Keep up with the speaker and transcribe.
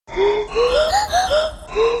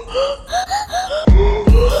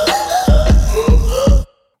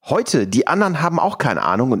Heute, die anderen haben auch keine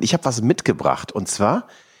Ahnung und ich habe was mitgebracht. Und zwar,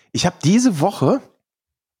 ich habe diese Woche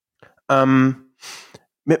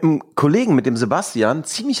mit einem Kollegen, mit dem Sebastian,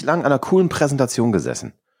 ziemlich lang an einer coolen Präsentation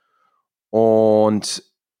gesessen. Und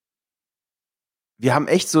wir haben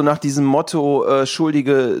echt so nach diesem Motto,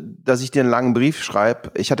 schuldige, dass ich dir einen langen Brief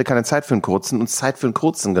schreibe, ich hatte keine Zeit für einen kurzen, uns Zeit für einen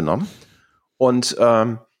kurzen genommen. Und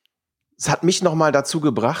es hat mich nochmal dazu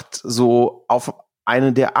gebracht, so auf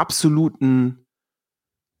eine der absoluten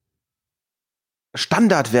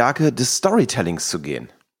Standardwerke des Storytellings zu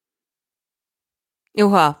gehen.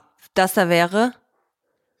 Oha, das da wäre?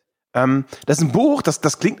 Das ist ein Buch,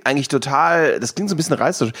 das klingt eigentlich total, das klingt so ein bisschen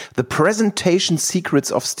reißerisch. The Presentation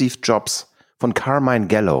Secrets of Steve Jobs von Carmine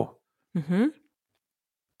Gallo. Mhm.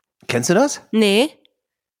 Kennst du das? Nee.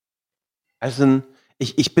 Also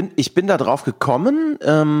ich bin da drauf gekommen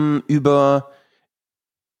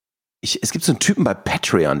es gibt so einen Typen bei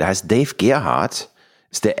Patreon, der heißt Dave Gerhardt,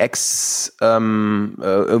 ist der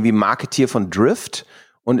irgendwie Marketeer von Drift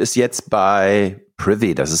und ist jetzt bei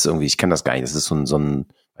Privy. Das ist irgendwie, ich kenne das gar nicht, das ist so ein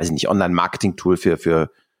weiß ich nicht, Online-Marketing-Tool für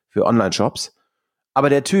Online-Shops. Aber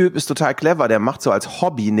der Typ ist total clever, der macht so als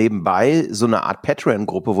Hobby nebenbei so eine Art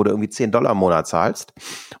Patreon-Gruppe, wo du irgendwie $10 im Monat zahlst.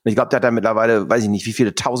 Und ich glaube, der hat da mittlerweile, weiß ich nicht, wie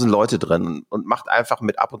viele 1000 Leute drin und macht einfach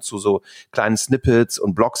mit ab und zu so kleinen Snippets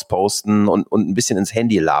und Blogs posten und ein bisschen ins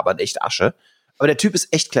Handy labern, echt Asche. Aber der Typ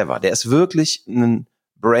ist echt clever, der ist wirklich ein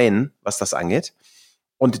Brain, was das angeht.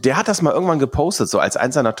 Und der hat das mal irgendwann gepostet, so als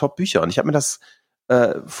eins seiner Top-Bücher. Und ich habe mir das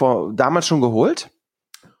damals schon geholt.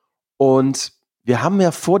 Und wir haben ja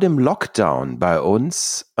vor dem Lockdown bei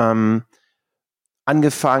uns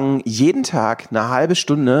angefangen, jeden Tag eine halbe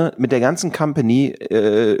Stunde mit der ganzen Company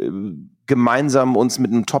gemeinsam uns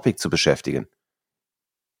mit einem Topic zu beschäftigen.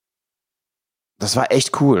 Das war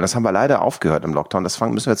echt cool. Das haben wir leider aufgehört im Lockdown.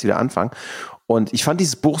 Müssen wir jetzt wieder anfangen. Und ich fand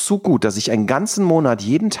dieses Buch so gut, dass ich einen ganzen Monat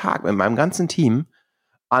jeden Tag mit meinem ganzen Team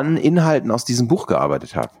an Inhalten aus diesem Buch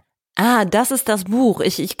gearbeitet habe. Ah, das ist das Buch.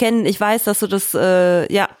 Ich weiß, dass du dass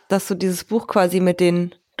du dieses Buch quasi mit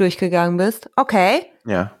denen durchgegangen bist. Okay.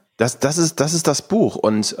 Ja, das ist das Buch.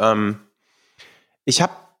 Und ich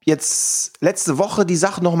habe jetzt letzte Woche die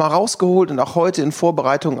Sachen nochmal rausgeholt und auch heute in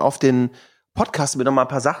Vorbereitung auf den Podcast mir nochmal ein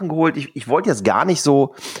paar Sachen geholt. Ich wollte jetzt gar nicht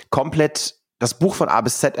so komplett das Buch von A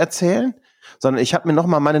bis Z erzählen, sondern ich habe mir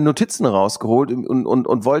nochmal meine Notizen rausgeholt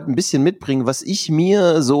und wollte ein bisschen mitbringen, was ich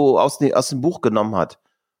mir so aus dem Buch genommen hat.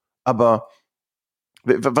 Aber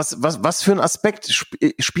was für ein Aspekt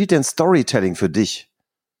spielt denn Storytelling für dich?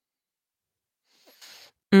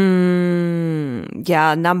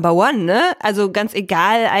 Ja, Number One, ne? Also ganz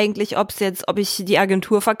egal eigentlich, ob ich die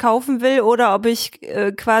Agentur verkaufen will oder ob ich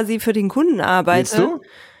quasi für den Kunden arbeite. Willst du?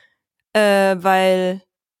 Weil,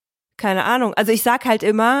 keine Ahnung, also ich sag halt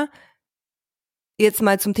immer, jetzt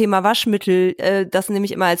mal zum Thema Waschmittel, das nehme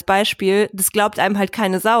ich immer als Beispiel, das glaubt einem halt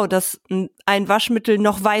keine Sau, dass ein Waschmittel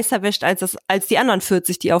noch weißer wäscht als die anderen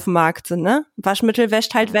 40, die auf dem Markt sind, ne? Waschmittel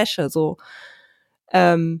wäscht halt Wäsche, so.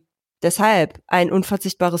 Deshalb ein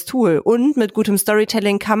unverzichtbares Tool. Und mit gutem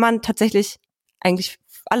Storytelling kann man tatsächlich eigentlich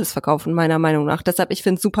alles verkaufen, meiner Meinung nach. Deshalb, ich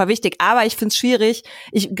finde es super wichtig, aber ich finde es schwierig.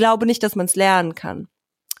 Ich glaube nicht, dass man es lernen kann.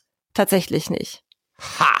 Tatsächlich nicht.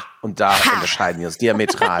 Ha! Und da unterscheiden wir uns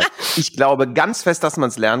diametral. Ich glaube ganz fest, dass man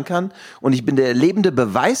es lernen kann. Und ich bin der lebende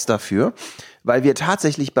Beweis dafür, weil wir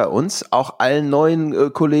tatsächlich bei uns auch allen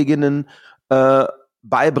neuen Kolleginnen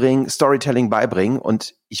Storytelling beibringen.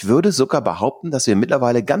 Und ich würde sogar behaupten, dass wir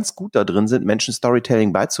mittlerweile ganz gut da drin sind, Menschen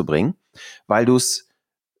Storytelling beizubringen, weil du es,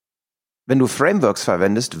 wenn du Frameworks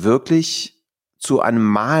verwendest, wirklich zu einem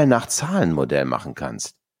Mal-nach-Zahlen-Modell machen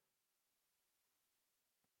kannst.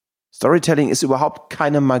 Storytelling ist überhaupt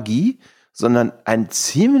keine Magie, sondern ein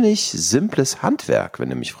ziemlich simples Handwerk, wenn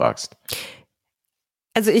du mich fragst.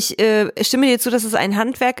 Also ich stimme dir zu, dass es ein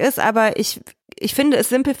Handwerk ist, aber ich finde es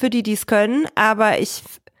simpel für die es können, aber ich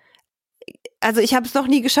habe es noch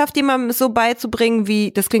nie geschafft, jemandem es so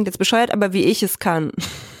beizubringen, das klingt jetzt bescheuert, aber wie ich es kann.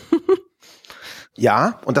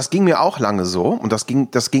 Ja, und das ging mir auch lange so und das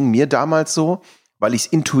ging mir damals so, weil ich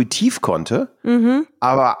es intuitiv konnte,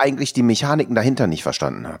 aber eigentlich die Mechaniken dahinter nicht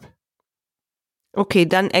verstanden habe. Okay,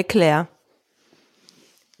 dann erklär.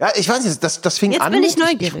 Ja, ich weiß nicht, das fing jetzt an. Jetzt bin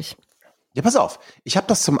ich neugierig. Ja, pass auf. Ich habe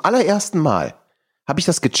das zum allerersten Mal, habe ich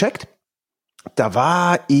das gecheckt. Da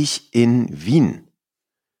war ich in Wien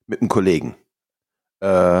mit einem Kollegen.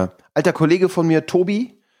 Alter Kollege von mir,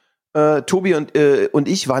 Tobi. Tobi und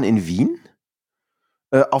ich waren in Wien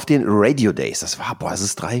auf den Radio Days. Das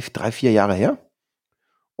ist 3-4 Jahre her.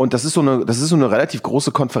 Und das ist so eine relativ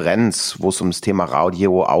große Konferenz, wo es um das Thema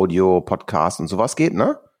Radio, Audio, Podcast und sowas geht,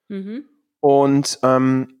 ne? Und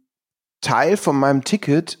Teil von meinem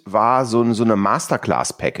Ticket war so eine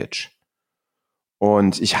Masterclass-Package.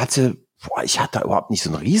 Und ich hatte da überhaupt nicht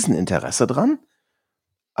so ein Rieseninteresse dran.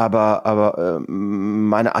 Aber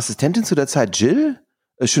meine Assistentin zu der Zeit, Jill,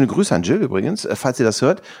 schöne Grüße an Jill übrigens, falls ihr das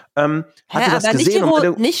hört, hatte das aber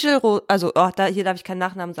gesehen. Nicht Jill, also, hier darf ich keinen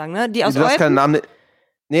Nachnamen sagen, ne? Die aus Du hast keinen Namen.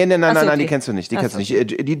 Nein, okay. die kennst du nicht.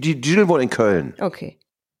 Die Jill wohnt in Köln. Okay.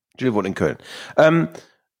 Jill wohnt in Köln.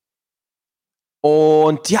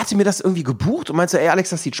 Und die hatte mir das irgendwie gebucht und meinte, ey Alex,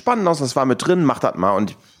 das sieht spannend aus, das war mit drin, mach das mal.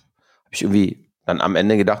 Und habe ich irgendwie dann am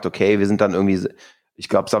Ende gedacht, okay, wir sind dann irgendwie, ich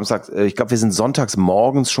glaube wir sind sonntags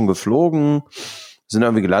morgens schon geflogen, sind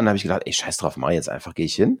irgendwie gelandet, habe ich gedacht, ey, scheiß drauf, mach jetzt einfach, gehe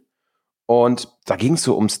ich hin. Und da ging es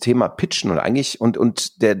so ums Thema Pitchen und eigentlich,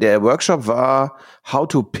 und der Workshop war How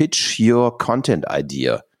to Pitch Your Content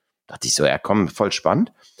Idea. Da dachte ich so, ja komm, voll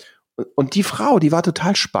spannend. Und die Frau, die war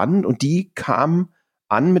total spannend und die kam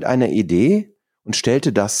an mit einer Idee und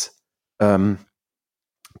stellte das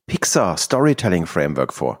Pixar Storytelling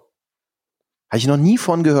Framework vor. Habe ich noch nie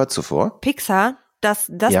von gehört zuvor. Pixar? Das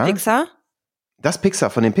ja? Pixar? Das Pixar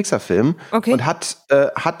von den Pixar-Filmen. Okay. Und hat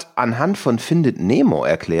anhand von Findet Nemo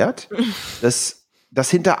erklärt, dass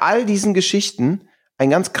hinter all diesen Geschichten ein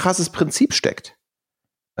ganz krasses Prinzip steckt.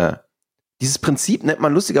 Dieses Prinzip nennt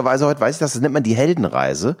man lustigerweise, heute weiß ich das nennt man die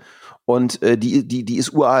Heldenreise. Und die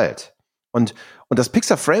ist uralt. Und das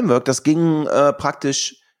Pixar Framework, das ging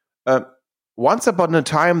praktisch once upon a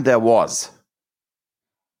time there was.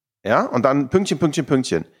 Ja, und dann Pünktchen, Pünktchen,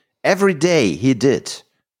 Pünktchen. Every day he did.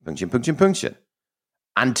 Pünktchen, Pünktchen, Pünktchen.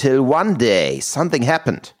 Until one day something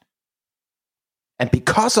happened. And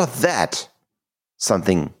because of that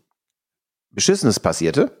something Beschissenes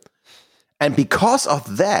passierte. And because of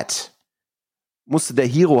that musste der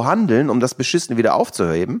Hero handeln, um das Beschissene wieder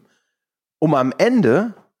aufzuheben, um am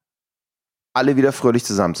Ende alle wieder fröhlich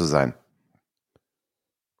zusammen zu sein.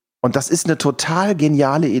 Und das ist eine total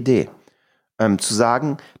geniale Idee, zu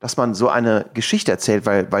sagen, dass man so eine Geschichte erzählt,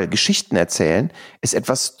 weil Geschichten erzählen ist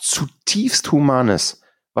etwas zutiefst Humanes,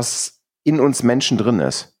 was in uns Menschen drin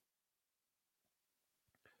ist.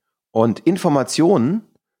 Und Informationen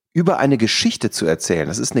über eine Geschichte zu erzählen,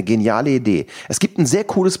 das ist eine geniale Idee. Es gibt ein sehr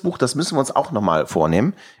cooles Buch, das müssen wir uns auch nochmal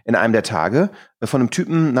vornehmen, in einem der Tage, von einem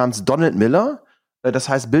Typen namens Donald Miller, das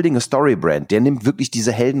heißt Building a Story Brand. Der nimmt wirklich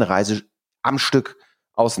diese Heldenreise am Stück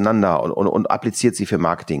auseinander und appliziert sie für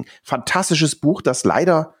Marketing. Fantastisches Buch, das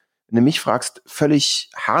leider, wenn du mich fragst,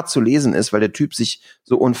 völlig hart zu lesen ist, weil der Typ sich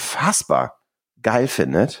so unfassbar geil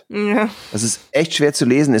findet. Ja. Das ist echt schwer zu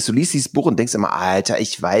lesen ist. Du liest dieses Buch und denkst immer, Alter,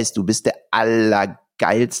 ich weiß, du bist der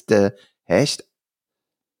allergeilste Hecht.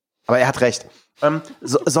 Aber er hat recht.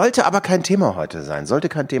 Sollte aber kein Thema heute sein.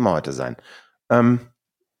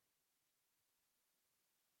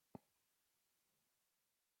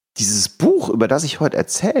 Dieses Buch, über das ich heute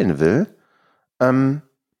erzählen will,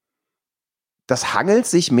 das hangelt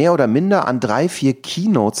sich mehr oder minder an 3-4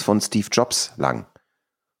 Keynotes von Steve Jobs lang.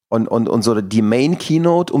 Und so die Main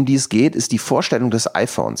Keynote, um die es geht, ist die Vorstellung des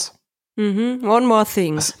iPhones. One more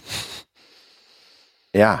thing.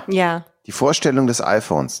 Ja. Ja. Die Vorstellung des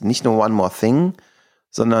iPhones. Nicht nur One more thing,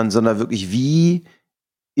 sondern wirklich, wie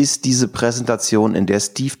ist diese Präsentation, in der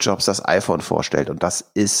Steve Jobs das iPhone vorstellt. Und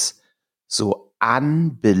das ist so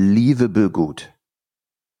unbelievable gut.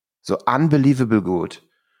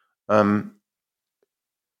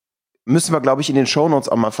 Müssen wir, glaube ich, in den Shownotes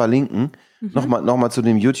auch mal verlinken. Nochmal zu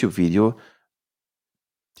dem YouTube-Video.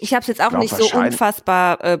 Ich habe es jetzt auch nicht so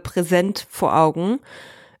unfassbar präsent vor Augen.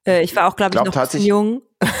 Ich war auch, glaube ich, noch ein bisschen jung.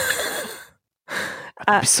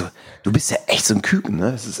 Du bist ja echt so ein Küken,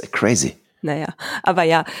 ne? Das ist echt crazy. Naja, aber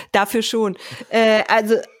ja, dafür schon.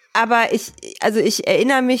 Aber ich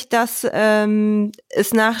erinnere mich, dass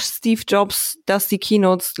es nach Steve Jobs, dass die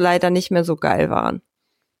Keynotes leider nicht mehr so geil waren.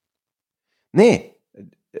 Nee,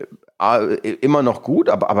 immer noch gut,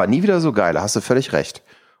 aber nie wieder so geil. Da hast du völlig recht.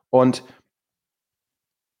 Und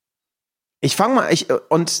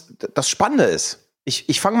und das Spannende ist,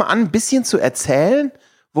 ich fange mal an, ein bisschen zu erzählen,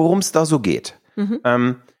 worum es da so geht.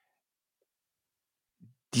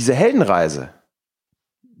 Diese Heldenreise,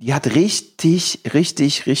 die hat richtig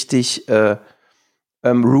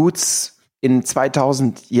Roots in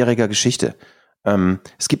 2000-jähriger Geschichte.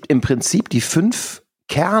 Es gibt im Prinzip die 5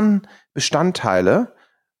 Kernbestandteile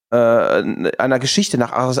einer Geschichte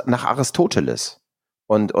nach Aristoteles.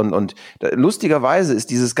 Und lustigerweise ist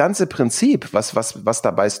dieses ganze Prinzip, was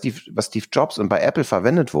da bei Steve Jobs und bei Apple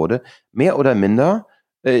verwendet wurde, mehr oder minder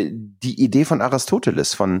die Idee von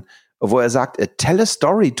Aristoteles, wo er sagt, tell a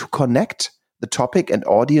story to connect the topic and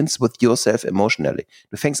audience with yourself emotionally.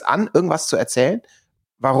 Du fängst an, irgendwas zu erzählen,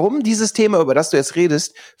 warum dieses Thema, über das du jetzt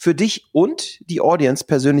redest, für dich und die Audience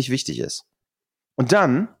persönlich wichtig ist. Und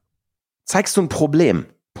dann zeigst du ein Problem,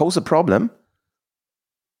 pose a problem,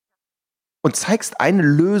 und zeigst eine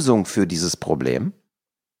Lösung für dieses Problem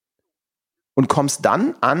und kommst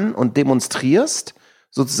dann an und demonstrierst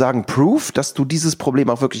sozusagen Proof, dass du dieses Problem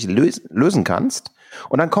auch wirklich lösen kannst.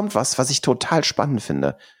 Und dann kommt was ich total spannend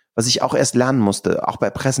finde, was ich auch erst lernen musste, auch bei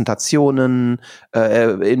Präsentationen,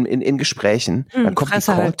 in Gesprächen. Dann kommt die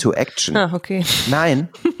Call to Action. Ah, okay. Nein.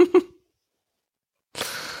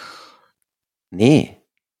 Nee.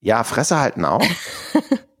 Ja, Fresse halten auch.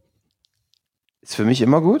 Ist für mich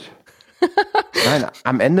immer gut. Nein,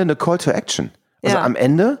 am Ende eine Call to Action. Also am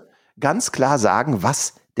Ende ganz klar sagen,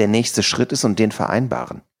 was der nächste Schritt ist und den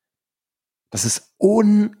vereinbaren. Das ist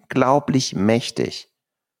unglaublich mächtig.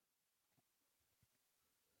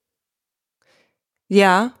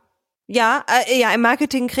 Ja, im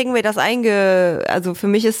Marketing kriegen wir das also für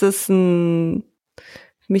mich ist das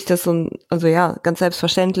also ja, ganz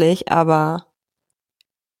selbstverständlich, aber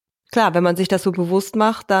klar, wenn man sich das so bewusst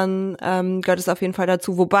macht, dann gehört es auf jeden Fall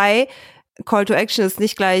dazu. Wobei Call to Action ist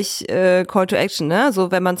nicht gleich Call to Action, ne?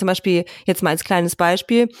 So, wenn man zum Beispiel, jetzt mal als kleines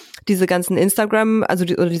Beispiel, diese ganzen Instagram,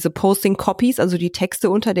 oder diese Posting-Copies, also die Texte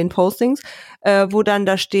unter den Postings, wo dann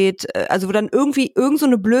da steht, wo dann irgendwie irgend so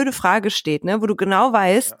eine blöde Frage steht, ne? Wo du genau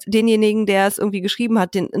weißt, denjenigen, der es irgendwie geschrieben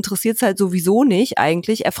hat, den interessiert es halt sowieso nicht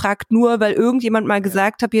eigentlich. Er fragt nur, weil irgendjemand mal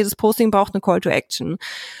gesagt hat, jedes Posting braucht eine Call to Action.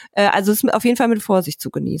 Also es ist auf jeden Fall mit Vorsicht zu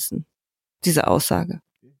genießen, diese Aussage.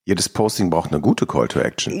 Jedes Posting braucht eine gute Call to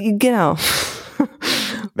Action. Genau.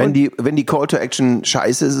 Wenn die Call to Action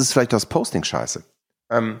scheiße ist, ist es vielleicht das Posting scheiße.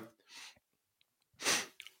 Und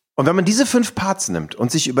wenn man diese 5 Parts nimmt und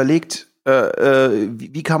sich überlegt,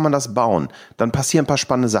 wie kann man das bauen, dann passieren ein paar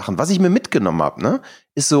spannende Sachen. Was ich mir mitgenommen habe, ne,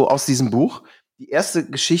 ist so aus diesem Buch die erste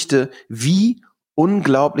Geschichte, wie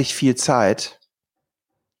unglaublich viel Zeit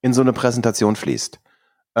in so eine Präsentation fließt.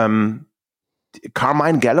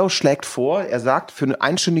 Carmine Gallo schlägt vor, er sagt, für eine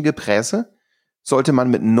einstündige Präse sollte man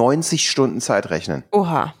mit 90 Stunden Zeit rechnen.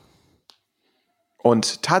 Oha.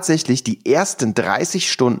 Und tatsächlich die ersten 30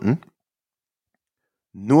 Stunden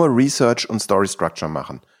nur Research und Story Structure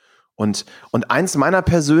machen. Und eins meiner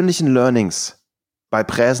persönlichen Learnings bei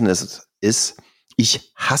Präsen ist,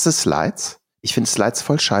 ich hasse Slides. Ich finde Slides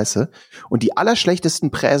voll scheiße. Und die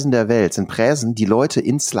allerschlechtesten Präsen der Welt sind Präsen, die Leute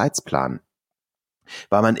in Slides planen.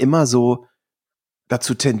 Weil man immer so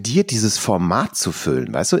dazu tendiert, dieses Format zu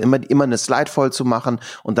füllen, weißt du, immer eine Slide voll zu machen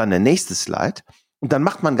und dann der nächste Slide. Und dann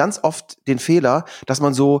macht man ganz oft den Fehler, dass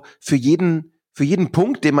man so für jeden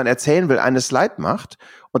Punkt, den man erzählen will, eine Slide macht.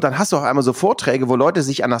 Und dann hast du auch einmal so Vorträge, wo Leute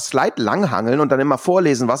sich an der Slide langhangeln und dann immer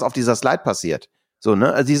vorlesen, was auf dieser Slide passiert. So,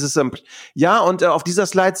 ne? Also dieses, auf dieser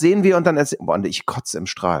Slide sehen wir und dann erzählen. Boah, ich kotze im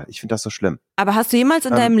Strahl. Ich finde das so schlimm. Aber hast du jemals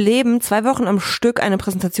in deinem Leben 2 Wochen am Stück eine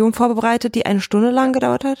Präsentation vorbereitet, die 1 Stunde lang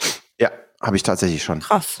gedauert hat? Ja. Habe ich tatsächlich schon.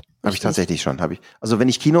 Krass. Habe ich tatsächlich schon. Also wenn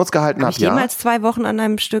ich Keynotes gehalten habe, ja. Jemals 2 Wochen an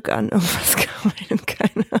einem Stück an irgendwas gearbeitet?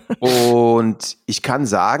 Keine Ahnung. Und ich kann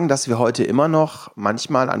sagen, dass wir heute immer noch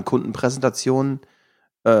manchmal an Kundenpräsentationen,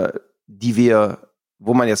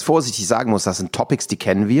 wo man jetzt vorsichtig sagen muss, das sind Topics, die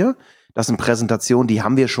kennen wir. Das sind Präsentationen, die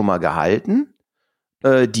haben wir schon mal gehalten.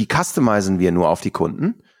 Die customizen wir nur auf die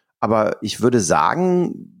Kunden. Aber ich würde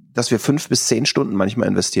sagen, dass wir 5 bis 10 Stunden manchmal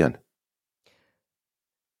investieren.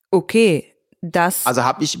 Okay. Also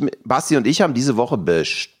Basti und ich haben diese Woche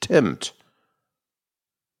bestimmt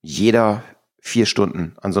jeder 4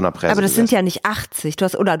 Stunden an so einer Präse. Aber das sind ja nicht 80. Du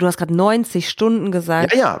hast gerade 90 Stunden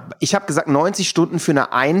gesagt. Ja. Ich habe gesagt 90 Stunden für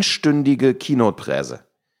eine einstündige Keynote-Präse.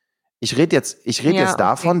 Ich rede jetzt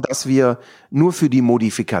davon, dass wir nur für die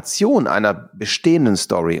Modifikation einer bestehenden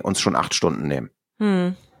Story uns schon 8 Stunden nehmen.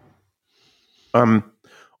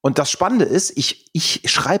 Und das Spannende ist, ich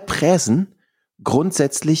schreibe Präsen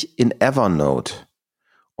grundsätzlich in Evernote.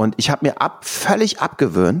 Und ich habe mir völlig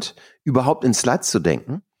abgewöhnt, überhaupt in Slides zu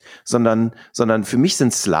denken, sondern für mich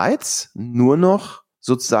sind Slides nur noch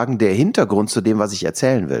sozusagen der Hintergrund zu dem, was ich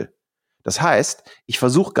erzählen will. Das heißt, ich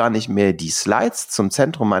versuche gar nicht mehr die Slides zum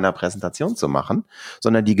Zentrum meiner Präsentation zu machen,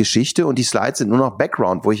 sondern die Geschichte und die Slides sind nur noch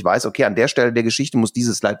Background, wo ich weiß, okay, an der Stelle der Geschichte muss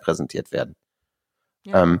dieses Slide präsentiert werden.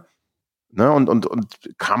 Ja. Und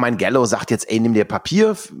Carmine Gallo sagt jetzt, nimm dir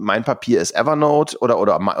Papier, mein Papier ist Evernote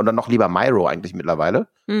oder noch lieber Miro eigentlich mittlerweile.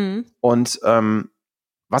 Und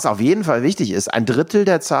was auf jeden Fall wichtig ist, 1/3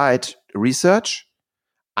 der Zeit Research,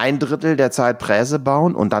 1/3 der Zeit Präse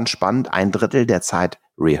bauen und dann spannend 1/3 der Zeit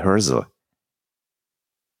Rehearsal.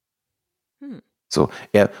 So,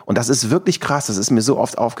 und das ist wirklich krass, das ist mir so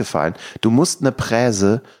oft aufgefallen. Du musst eine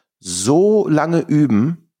Präse so lange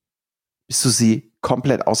üben, bis du sie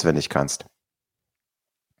komplett auswendig kannst.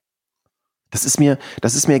 Das ist mir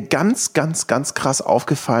ganz, ganz, ganz krass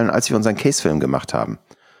aufgefallen, als wir unseren Case-Film gemacht haben.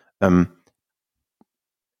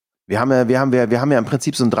 Wir haben ja im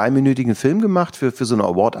Prinzip so einen 3-minütigen Film gemacht für so eine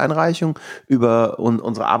Award-Einreichung über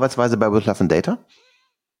unsere Arbeitsweise bei With Love and Data.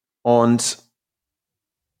 Und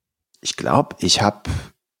ich glaube, ich habe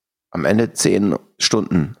am Ende 10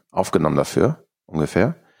 Stunden aufgenommen dafür,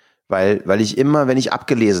 ungefähr. Weil ich immer, wenn ich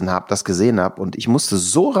abgelesen habe, das gesehen habe und ich musste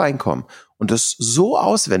so reinkommen und das so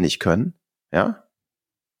auswendig können, ja,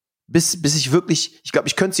 bis ich wirklich, ich glaube,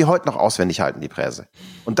 ich könnte sie heute noch auswendig halten, die Präse.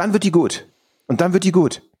 Und dann wird die gut. Und dann wird die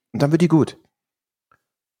gut. Und dann wird die gut.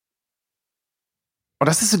 Und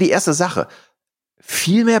das ist so die erste Sache.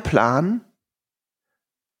 Viel mehr planen,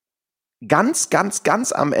 ganz, ganz,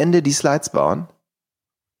 ganz am Ende die Slides bauen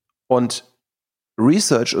und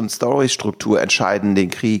Research und Story-Struktur entscheiden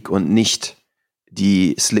den Krieg und nicht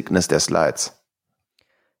die Slickness der Slides.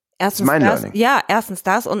 Erstens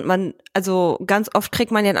das und also ganz oft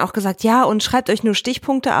kriegt man ja auch gesagt, ja, und schreibt euch nur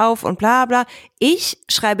Stichpunkte auf und bla bla. Ich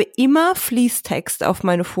schreibe immer Fließtext auf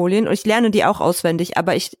meine Folien und ich lerne die auch auswendig,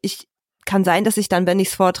 aber ich kann sein, dass ich dann, wenn ich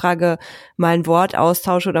es vortrage, mal ein Wort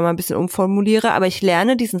austausche oder mal ein bisschen umformuliere, aber ich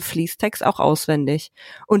lerne diesen Fließtext auch auswendig.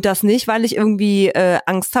 Und das nicht, weil ich irgendwie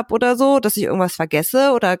Angst habe oder so, dass ich irgendwas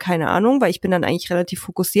vergesse oder keine Ahnung, weil ich bin dann eigentlich relativ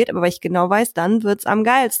fokussiert, aber weil ich genau weiß, dann wird's am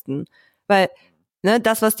geilsten. Weil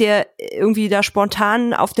das, was dir irgendwie da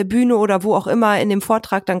spontan auf der Bühne oder wo auch immer in dem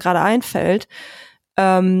Vortrag dann gerade einfällt,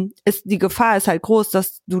 die Gefahr ist halt groß,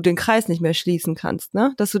 dass du den Kreis nicht mehr schließen kannst,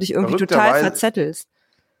 ne? Dass du dich irgendwie total verzettelst.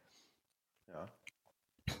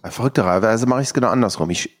 Verrückterweise mache ich es genau andersrum.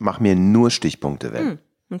 Ich mache mir nur Stichpunkte weg.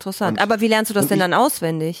 Interessant. Aber wie lernst du das denn dann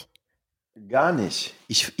auswendig? Gar nicht.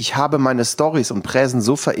 Ich habe meine Storys und Präsen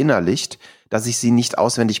so verinnerlicht, dass ich sie nicht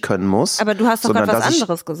auswendig können muss. Aber du hast doch gerade was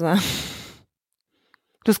anderes gesagt.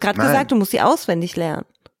 Du hast gerade gesagt, du musst sie auswendig lernen.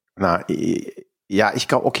 Ja, ich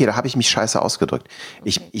glaube, okay, da habe ich mich scheiße ausgedrückt.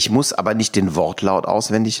 Ich muss aber nicht den Wortlaut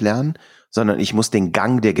auswendig lernen, sondern ich muss den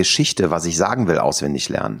Gang der Geschichte, was ich sagen will, auswendig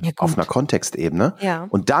lernen. Ja, auf einer Kontextebene. Ja.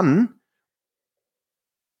 Und dann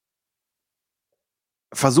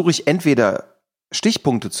versuche ich entweder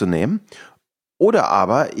Stichpunkte zu nehmen oder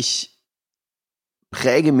aber ich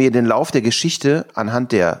präge mir den Lauf der Geschichte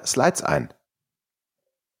anhand der Slides ein.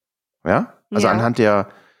 Ja? Also anhand der,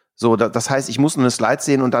 so, das heißt, ich muss nur eine Slide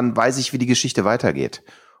sehen und dann weiß ich, wie die Geschichte weitergeht.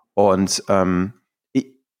 Und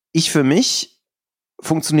ich für mich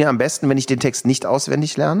funktioniere am besten, wenn ich den Text nicht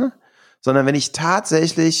auswendig lerne, sondern wenn ich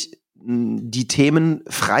tatsächlich die Themen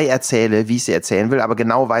frei erzähle, wie ich sie erzählen will, aber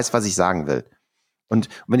genau weiß, was ich sagen will. Und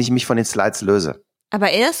wenn ich mich von den Slides löse. Aber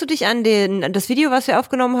erinnerst du dich an das Video, was wir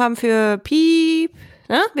aufgenommen haben für Piep,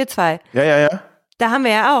 ne? Wir zwei? Ja. Da haben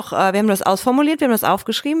wir ja auch, wir haben das ausformuliert, wir haben das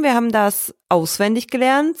aufgeschrieben, wir haben das auswendig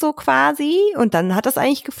gelernt, so quasi, und dann hat das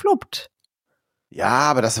eigentlich gefluppt. Ja,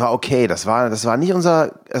 aber das war okay. Das war nicht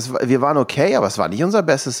wir waren okay, aber es war nicht unser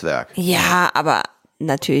bestes Werk. Ja, aber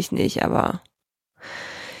natürlich nicht, aber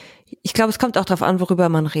ich glaube, es kommt auch drauf an, worüber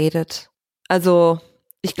man redet. Also,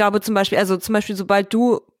 ich glaube zum Beispiel,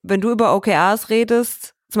 wenn du über OKRs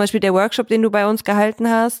redest, zum Beispiel der Workshop, den du bei uns gehalten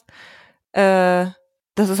hast, das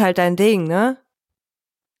ist halt dein Ding, ne?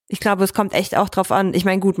 Ich glaube, es kommt echt auch drauf an. Ich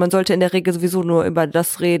meine, gut, man sollte in der Regel sowieso nur über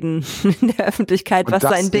das reden in der Öffentlichkeit, was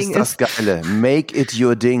sein Ding ist. Das ist das Geile. Make it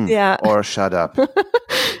your Ding or shut up.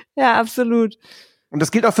 Ja, absolut. Und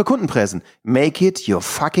das gilt auch für Kundenpräsen. Make it your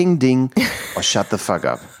fucking Ding or shut the fuck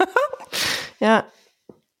up. Ja.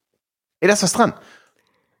 Ey, da ist was dran.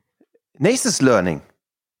 Nächstes Learning.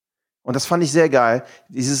 Und das fand ich sehr geil.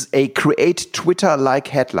 Dieses create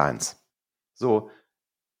Twitter-like Headlines. So.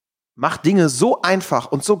 Macht Dinge so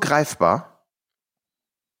einfach und so greifbar,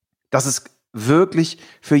 dass es wirklich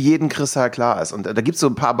für jeden Christa klar ist. Und da gibt es so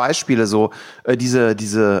ein paar Beispiele, so diese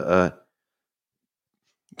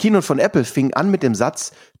Keynote von Apple fing an mit dem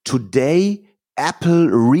Satz, Today Apple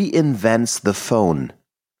reinvents the phone.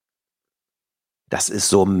 Das ist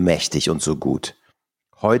so mächtig und so gut.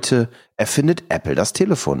 Heute erfindet Apple das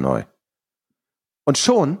Telefon neu. Und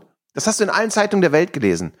schon, das hast du in allen Zeitungen der Welt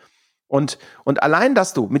gelesen. Und allein,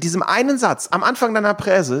 dass du mit diesem einen Satz am Anfang deiner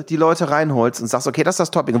Präse die Leute reinholst und sagst, okay, das ist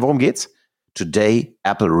das Topic. Und worum geht's? Today,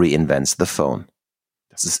 Apple reinvents the phone.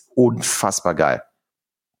 Das ist unfassbar geil.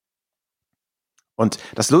 Und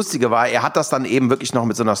das Lustige war, er hat das dann eben wirklich noch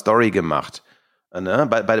mit so einer Story gemacht. Ne?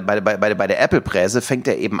 Bei der Apple-Präse fängt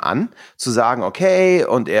er eben an zu sagen, okay,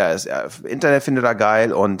 und Internet findet er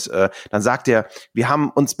geil und dann sagt er, wir haben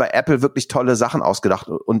uns bei Apple wirklich tolle Sachen ausgedacht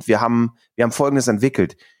und wir haben Folgendes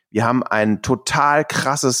entwickelt. Wir haben ein total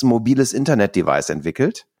krasses mobiles Internet-Device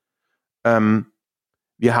entwickelt.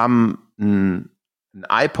 Wir haben ein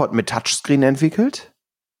iPod mit Touchscreen entwickelt.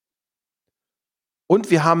 Und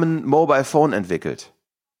wir haben ein Mobile Phone entwickelt.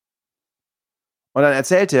 Und dann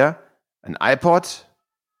erzählt er, ein iPod,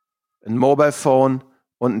 ein Mobile Phone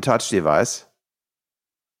und ein Touch-Device.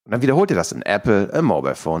 Und dann wiederholt er das. Ein Apple, a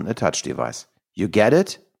Mobile Phone, a Touch-Device. You get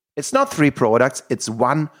it? It's not 3 products, it's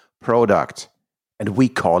 1 product. And we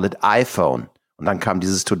call it iPhone. Und dann kam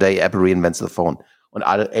dieses Today Apple reinvents the phone. Und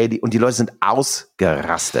die Leute sind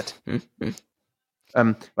ausgerastet.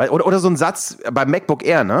 Oder so ein Satz beim MacBook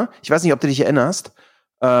Air, ne? Ich weiß nicht, ob du dich erinnerst.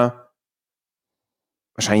 Wahrscheinlich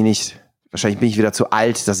nicht. Wahrscheinlich bin ich wieder zu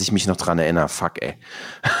alt, dass ich mich noch dran erinnere. Fuck, ey.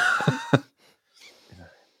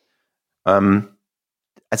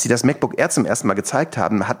 Als sie das MacBook Air zum ersten Mal gezeigt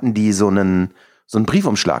haben, hatten die so einen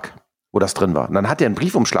Briefumschlag, wo das drin war. Und dann hat er einen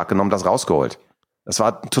Briefumschlag genommen, das rausgeholt. Das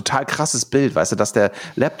war ein total krasses Bild, weißt du, dass der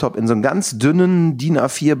Laptop in so einen ganz dünnen DIN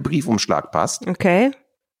A4 Briefumschlag passt. Okay.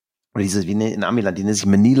 Oder diese, wie in Amiland, die nennen sich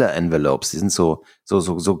Manila Envelopes. Die sind so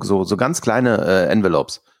ganz kleine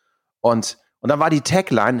Envelopes. Und dann war die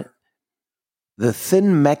Tagline: The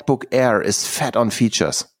thin MacBook Air is fat on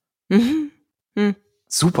features.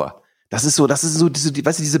 Super. Das ist so diese,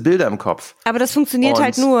 weißt du, diese Bilder im Kopf. Aber das funktioniert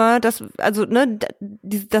halt nur, das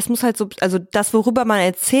muss halt so, also das, worüber man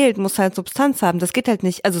erzählt, muss halt Substanz haben. Das geht halt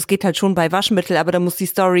nicht, also es geht halt schon bei Waschmittel, aber da muss die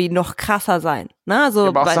Story noch krasser sein. Ne? Also,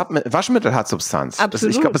 aber auch Waschmittel hat Substanz.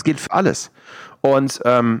 Absolut. Ich glaube, das geht für alles. Und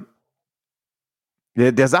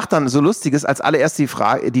der sagt dann so Lustiges als allererst die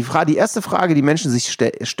erste Frage, die Menschen sich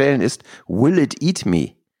stellen, ist: Will it eat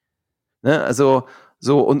me? Ne? Also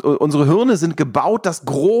und unsere Hirne sind gebaut, das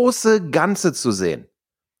große Ganze zu sehen.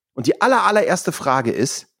 Und die allererste Frage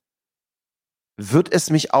ist: Wird es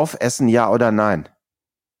mich aufessen, ja oder nein?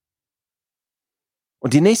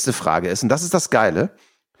 Und die nächste Frage ist, und das ist das Geile,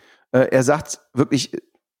 er sagt wirklich,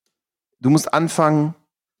 du musst anfangen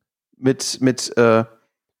mit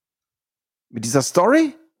dieser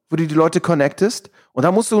Story, wo du die Leute connectest, und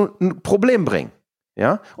da musst du ein Problem bringen.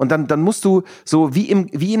 Ja, und dann musst du so wie in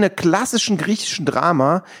einer klassischen griechischen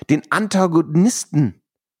Drama den Antagonisten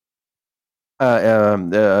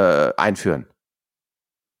einführen.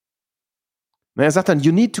 Und er sagt dann: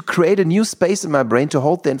 You need to create a new space in my brain to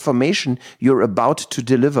hold the information you're about to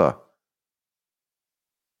deliver.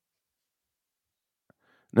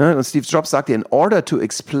 Ne? Und Steve Jobs sagte: In order to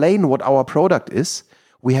explain what our product is,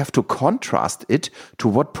 we have to contrast it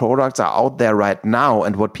to what products are out there right now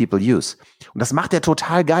and what people use. Und das macht er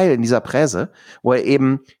total geil in dieser Präse, wo er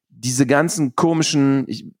eben diese ganzen komischen,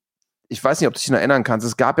 ich weiß nicht, ob du dich noch erinnern kannst,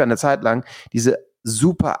 es gab ja eine Zeit lang diese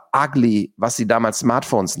super ugly, was sie damals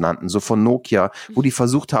Smartphones nannten, so von Nokia, wo die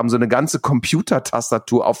versucht haben, so eine ganze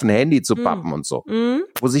Computertastatur auf ein Handy zu pappen und so.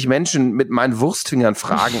 Wo sich Menschen mit meinen Wurstfingern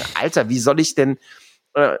fragen: Alter, wie soll ich denn,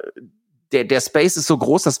 der Space ist so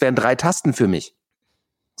groß, das wären 3 Tasten für mich.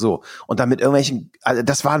 So, und dann mit irgendwelchen, also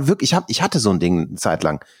das war wirklich, ich hatte so ein Ding eine Zeit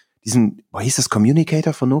lang. Hieß das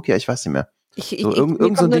Communicator von Nokia? Ich weiß nicht mehr.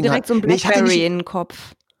 Irgend so ein Ding. Direkt so ein Blackberry in den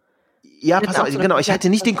Kopf. Ja, pass auf, genau, ich hatte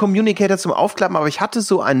nicht den Communicator zum Aufklappen, aber ich hatte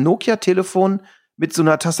so ein Nokia-Telefon mit so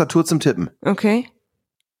einer Tastatur zum Tippen. Okay.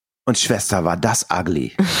 Und Schwester, war das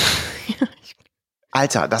ugly.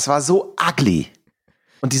 Alter, das war so ugly.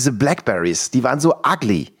 Und diese Blackberries, die waren so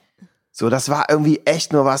ugly. So, das war irgendwie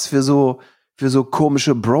echt nur was für so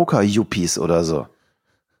komische Broker-Yuppies oder so.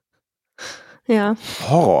 Ja.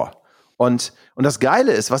 Horror. Und das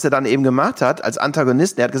Geile ist, was er dann eben gemacht hat als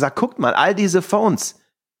Antagonist, er hat gesagt: Guckt mal, all diese Phones,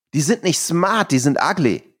 die sind nicht smart, die sind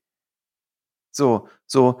ugly. So,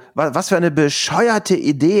 was für eine bescheuerte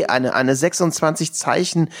Idee, eine 26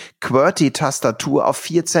 Zeichen QWERTY-Tastatur auf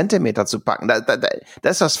 4 Zentimeter zu packen. Da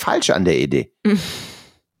ist was falsch an der Idee.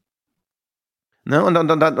 Ne? Und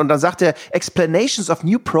dann sagt er: Explanations of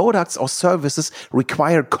new products or services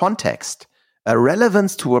require context, a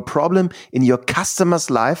relevance to a problem in your customer's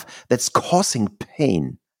life that's causing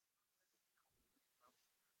pain.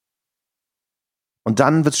 Und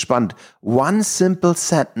dann wird's spannend. One simple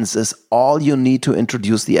sentence is all you need to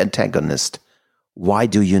introduce the antagonist. Why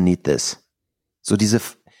do you need this? So diese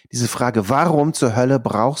Frage: Warum zur Hölle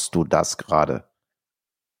brauchst du das gerade?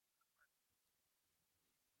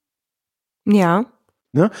 Ja.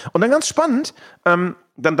 Ne? Und dann ganz spannend, dann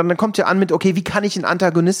kommt er an mit: Okay, wie kann ich einen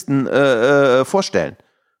Antagonisten vorstellen?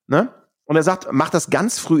 Ne? Und er sagt: Mach das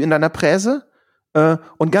ganz früh in deiner Präse,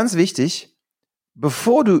 und ganz wichtig,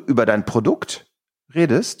 bevor du über dein Produkt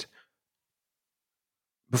redest,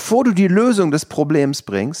 bevor du die Lösung des Problems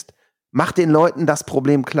bringst, mach den Leuten das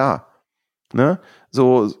Problem klar. Ne?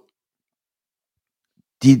 So,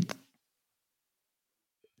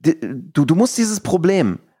 du musst dieses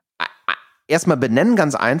Problem erstmal benennen,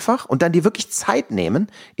 ganz einfach, und dann dir wirklich Zeit nehmen,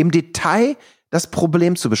 im Detail das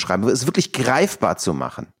Problem zu beschreiben, es wirklich greifbar zu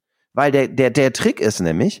machen. Weil der Trick ist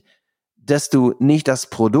nämlich, dass du nicht das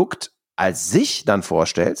Produkt als sich dann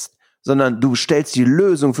vorstellst, sondern du stellst die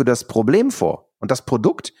Lösung für das Problem vor und das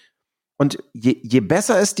Produkt. Und je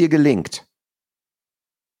besser es dir gelingt,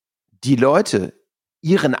 die Leute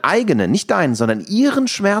ihren eigenen, nicht deinen, sondern ihren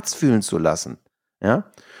Schmerz fühlen zu lassen,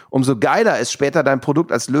 ja, umso geiler ist später dein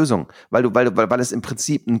Produkt als Lösung, weil es im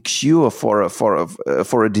Prinzip ein Cure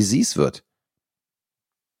for a disease wird.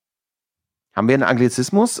 Haben wir ein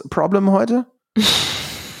Anglizismus-Problem heute?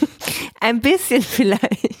 Ein bisschen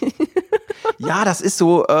vielleicht. Ja, das ist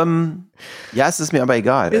so, es ist mir aber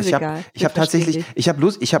egal. Ich habe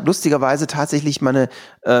lustigerweise tatsächlich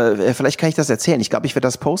vielleicht kann ich das erzählen. Ich glaube, ich werde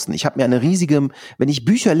das posten. Ich habe mir eine riesige, wenn ich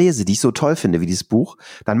Bücher lese, die ich so toll finde wie dieses Buch,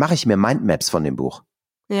 dann mache ich mir Mindmaps von dem Buch.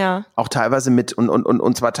 Ja. Auch teilweise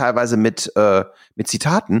und zwar teilweise mit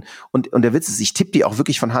Zitaten. Und der Witz ist, ich tippe die auch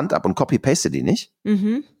wirklich von Hand ab und copy-paste die nicht.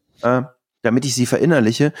 Mhm. Damit ich sie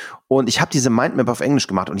verinnerliche. Und ich habe diese Mindmap auf Englisch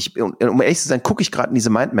gemacht. Und um ehrlich zu sein, gucke ich gerade in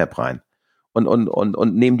diese Mindmap rein.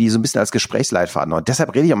 Und nehme die so ein bisschen als Gesprächsleitfaden. Und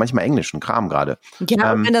deshalb rede ich auch manchmal Englisch und Kram gerade.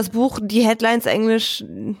 Ja, und wenn das Buch, die Headlines Englisch,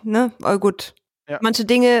 ne, oh gut. Ja. Manche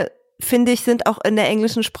Dinge, finde ich, sind auch in der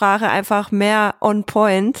englischen Sprache einfach mehr on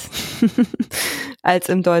point als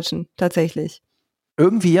im Deutschen, tatsächlich.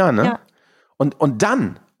 Irgendwie ja, ne? Ja. Und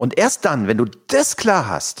erst dann, wenn du das klar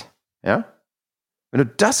hast, ja? Wenn du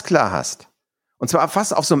das klar hast, und zwar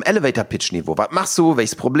fast auf so einem Elevator-Pitch-Niveau. Was machst du?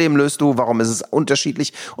 Welches Problem löst du? Warum ist es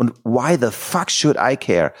unterschiedlich? Und why the fuck should I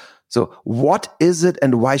care? So, what is it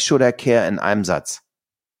and why should I care in einem Satz?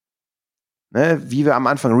 Ne, wie wir am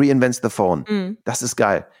Anfang, reinvent the phone. Mhm. Das ist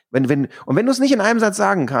geil. Und wenn du es nicht in einem Satz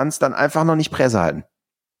sagen kannst, dann einfach noch nicht Presse halten.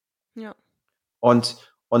 Ja. Und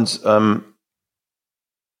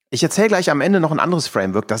ich erzähle gleich am Ende noch ein anderes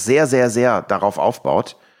Framework, das sehr, sehr, sehr darauf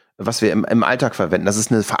aufbaut, was wir im Alltag verwenden. Das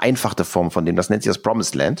ist eine vereinfachte Form von dem, das nennt sich das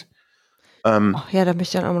Promised Land. Ja, da möchte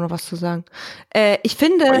ich dann auch noch was zu sagen. Ich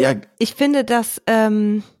finde, dass,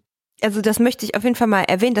 also das möchte ich auf jeden Fall mal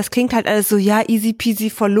erwähnen, das klingt halt alles so, ja, easy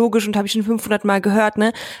peasy, voll logisch und habe ich schon 500 Mal gehört,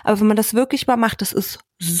 ne? Aber wenn man das wirklich mal macht, das ist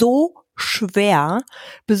so schwer,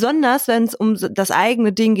 besonders wenn es um das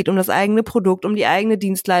eigene Ding geht, um das eigene Produkt, um die eigene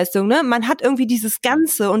Dienstleistung, ne? Man hat irgendwie dieses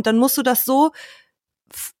Ganze und dann musst du das so,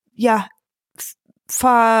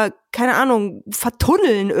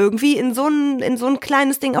 vertunneln irgendwie in so ein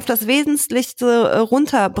kleines Ding auf das Wesentlichste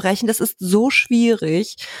runterbrechen. Das ist so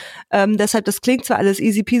schwierig. Deshalb, das klingt zwar alles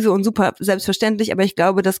easy peasy und super selbstverständlich, aber ich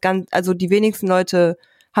glaube, die wenigsten Leute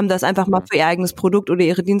haben das einfach mal für ihr eigenes Produkt oder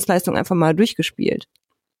ihre Dienstleistung einfach mal durchgespielt.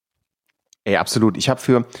 Ey, absolut. Ich habe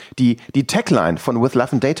für die Tagline von With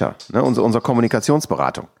Love and Data, ne, unsere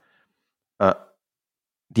Kommunikationsberatung,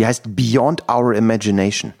 die heißt Beyond Our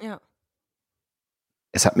Imagination. Ja.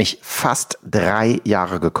 Es hat mich fast 3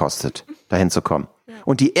 Jahre gekostet, dahin zu kommen. Ja.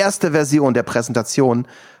 Und die erste Version der Präsentation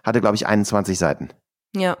hatte, glaube ich, 21 Seiten.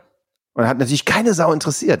 Ja. Und hat natürlich keine Sau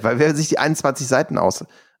interessiert, weil wer sich die 21 Seiten aus,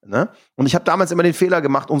 ne? Und ich habe damals immer den Fehler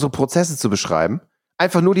gemacht, unsere Prozesse zu beschreiben.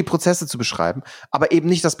 Einfach nur die Prozesse zu beschreiben, aber eben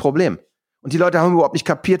nicht das Problem. Und die Leute haben überhaupt nicht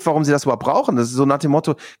kapiert, warum sie das überhaupt brauchen. Das ist so nach dem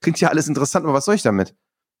Motto, klingt ja alles interessant, aber was soll ich damit?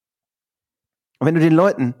 Und wenn du den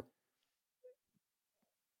Leuten,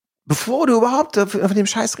 bevor du überhaupt von dem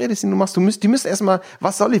Scheiß redest, den du machst, die müssen erstmal,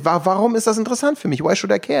 was soll ich, warum ist das interessant für mich? Why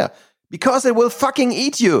should I care? Because it will fucking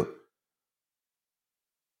eat you.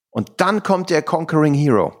 Und dann kommt der Conquering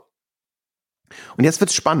Hero. Und jetzt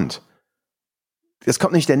wird's spannend. Jetzt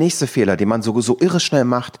kommt nämlich der nächste Fehler, den man so irre schnell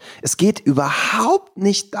macht. Es geht überhaupt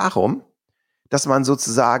nicht darum, dass man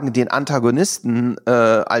sozusagen den Antagonisten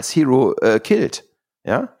als Hero killt,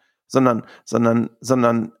 ja, sondern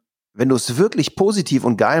wenn du es wirklich positiv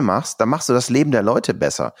und geil machst, dann machst du das Leben der Leute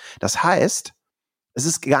besser. Das heißt, es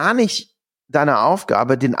ist gar nicht deine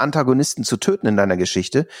Aufgabe, den Antagonisten zu töten in deiner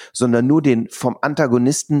Geschichte, sondern nur den vom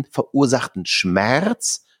Antagonisten verursachten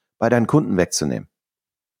Schmerz bei deinen Kunden wegzunehmen.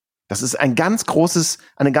 Das ist eine ganz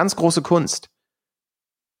große Kunst.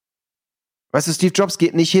 Weißt du, Steve Jobs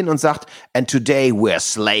geht nicht hin und sagt, and today we're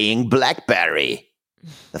slaying BlackBerry.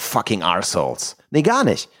 The fucking arseholes. Nee, gar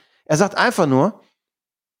nicht. Er sagt einfach nur,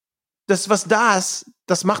 das, was da ist,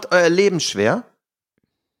 das macht euer Leben schwer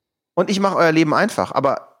und ich mache euer Leben einfach.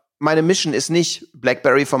 Aber meine Mission ist nicht,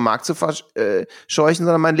 BlackBerry vom Markt zu verscheuchen,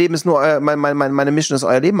 sondern mein Leben ist nur, meine Mission ist,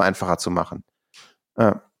 euer Leben einfacher zu machen.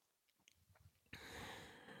 Ja.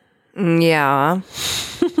 Das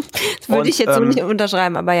würde ich jetzt so nicht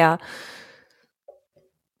unterschreiben, aber ja.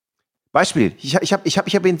 Beispiel, ich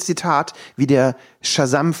hab ein Zitat,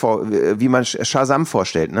 wie man Shazam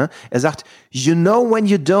vorstellt, ne? Er sagt, you know when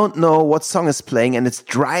you don't know what song is playing and it's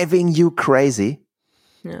driving you crazy?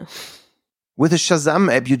 Ja. With a Shazam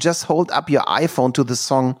app, you just hold up your iPhone to the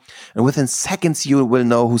song and within seconds you will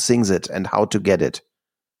know who sings it and how to get it.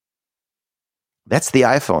 That's the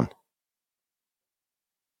iPhone.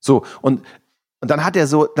 So, und dann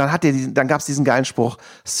dann gab's diesen geilen Spruch,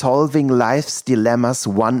 solving life's dilemmas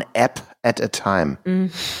one app at a time.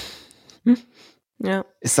 Ja.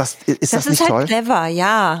 Ist das nicht halt toll? Das ist halt clever,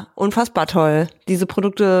 ja. Unfassbar toll. Diese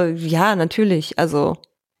Produkte, ja, natürlich. Also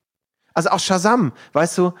auch Shazam,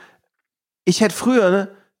 weißt du, ich hätte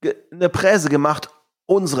früher eine Präse gemacht,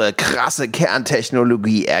 unsere krasse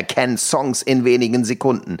Kerntechnologie erkennt Songs in wenigen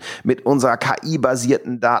Sekunden. Mit unserer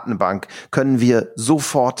KI-basierten Datenbank können wir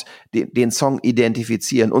sofort den Song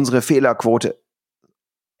identifizieren. Unsere Fehlerquote,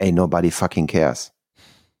 nobody fucking cares.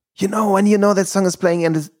 You know, when you know that song is playing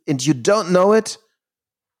and you don't know it,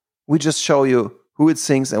 we just show you who it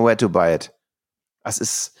sings and where to buy it. Das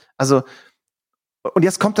ist, also, und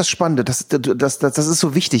jetzt kommt das Spannende, das ist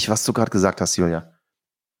so wichtig, was du gerade gesagt hast, Julia.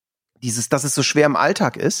 Dass es so schwer im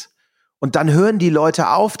Alltag ist. Und dann hören die Leute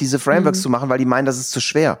auf, diese Frameworks zu machen, weil die meinen, das ist zu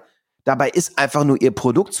schwer. Dabei ist einfach nur ihr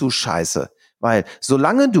Produkt zu scheiße. Weil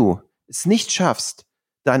solange du es nicht schaffst,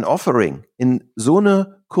 dein Offering in so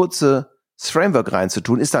eine kurze Framework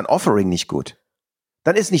reinzutun, ist dein Offering nicht gut.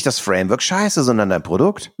 Dann ist nicht das Framework scheiße, sondern dein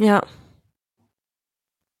Produkt. Ja.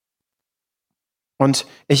 Und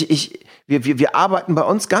wir arbeiten bei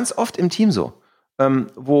uns ganz oft im Team so,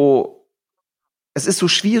 wo es ist so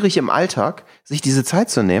schwierig im Alltag, sich diese Zeit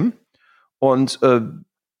zu nehmen. Und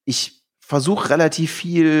ich versuche relativ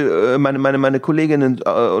viel, meine Kolleginnen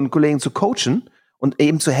und Kollegen zu coachen und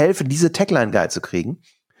eben zu helfen, diese Tagline geil zu kriegen.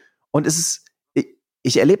 Und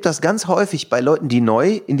ich erlebe das ganz häufig bei Leuten, die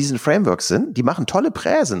neu in diesen Frameworks sind. Die machen tolle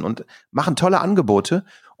Präsen und machen tolle Angebote.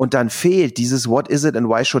 Und dann fehlt dieses What is it and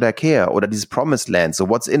why should I care? Oder dieses Promised Land, so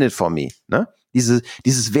what's in it for me? Ne?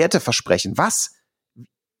 Dieses Werteversprechen.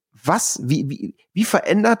 Wie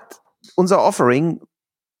verändert unser Offering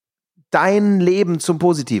dein Leben zum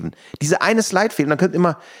Positiven? Diese eine Slide fehlt und dann könnt ihr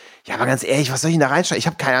immer, ja, aber ganz ehrlich, was soll ich denn da reinschreiben? Ich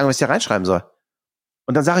habe keine Ahnung, was ich da reinschreiben soll.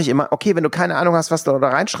 Und dann sage ich immer, okay, wenn du keine Ahnung hast, was du da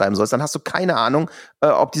reinschreiben sollst, dann hast du keine Ahnung,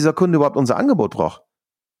 ob dieser Kunde überhaupt unser Angebot braucht.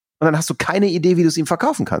 Und dann hast du keine Idee, wie du es ihm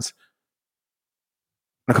verkaufen kannst.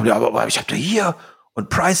 Und dann kommt ja, aber ich habe da hier und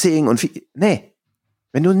Pricing und nee.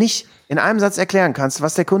 Wenn du nicht in einem Satz erklären kannst,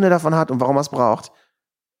 was der Kunde davon hat und warum er es braucht,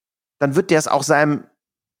 dann wird der es auch seinem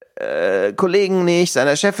Kollegen nicht,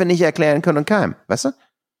 seiner Chefin nicht erklären können und keinem, weißt du?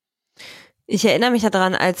 Ich erinnere mich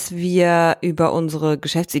daran, als wir über unsere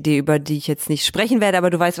Geschäftsidee, über die ich jetzt nicht sprechen werde, aber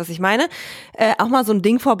du weißt, was ich meine, auch mal so ein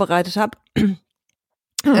Ding vorbereitet habe.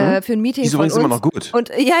 Für ein Meeting. Die ist übrigens immer noch gut.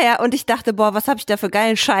 Und und ich dachte, boah, was habe ich da für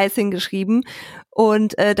geilen Scheiß hingeschrieben?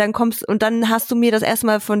 Und dann hast du mir das erste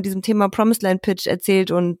Mal von diesem Thema Promised Land Pitch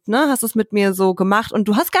erzählt und hast es mit mir so gemacht und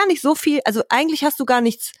du hast gar nicht so viel, also eigentlich hast du gar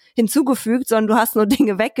nichts hinzugefügt, sondern du hast nur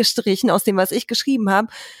Dinge weggestrichen aus dem, was ich geschrieben habe.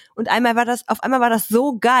 Und auf einmal war das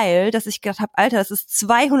so geil, dass ich gedacht habe, Alter, das ist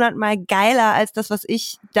 200 Mal geiler als das, was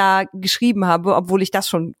ich da geschrieben habe, obwohl ich das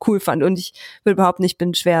schon cool fand. Und ich will behaupten, ich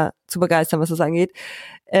bin schwer zu begeistern, was das angeht.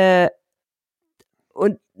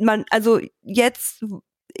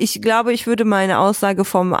 Ich glaube, ich würde meine Aussage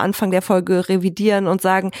vom Anfang der Folge revidieren und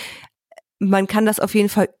sagen, man kann das auf jeden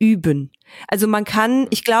Fall üben. Also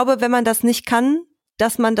ich glaube, wenn man das nicht kann,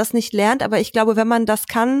 dass man das nicht lernt, aber ich glaube, wenn man das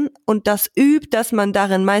kann und das übt, dass man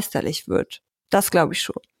darin meisterlich wird. Das glaube ich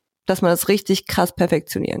schon. Dass man das richtig krass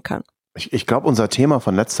perfektionieren kann. Ich glaube, unser Thema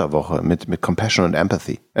von letzter Woche mit Compassion und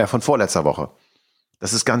Empathy, von vorletzter Woche,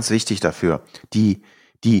 das ist ganz wichtig dafür. Die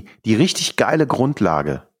richtig geile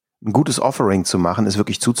Grundlage, ein gutes Offering zu machen, ist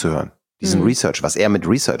wirklich zuzuhören. Diesen Research, was er mit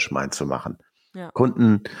Research meint zu machen. Ja.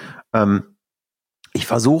 Kunden, ich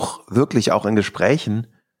versuche wirklich auch in Gesprächen,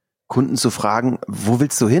 Kunden zu fragen, wo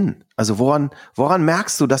willst du hin? Also woran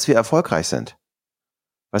merkst du, dass wir erfolgreich sind?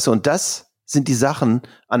 Weißt du, und das sind die Sachen,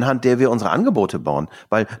 anhand der wir unsere Angebote bauen.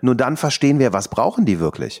 Weil nur dann verstehen wir, was brauchen die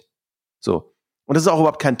wirklich. So. Und das ist auch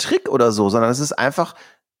überhaupt kein Trick oder so, sondern es ist einfach,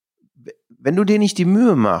 wenn du dir nicht die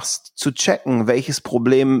Mühe machst, zu checken, welches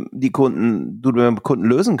Problem du mit Kunden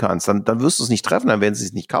lösen kannst, dann wirst du es nicht treffen, dann werden sie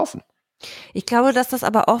es nicht kaufen. Ich glaube, dass das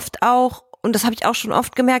aber oft auch, und das habe ich auch schon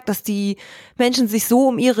oft gemerkt, dass die Menschen sich so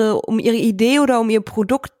um ihre Idee oder um ihr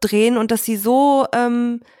Produkt drehen und dass sie so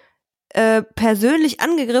persönlich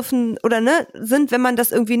angegriffen sind, wenn man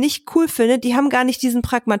das irgendwie nicht cool findet, die haben gar nicht diesen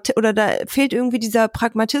oder da fehlt irgendwie dieser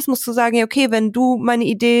Pragmatismus zu sagen, ja, okay, wenn du meine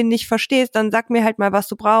Idee nicht verstehst, dann sag mir halt mal, was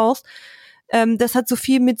du brauchst. Das hat so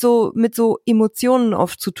viel mit so Emotionen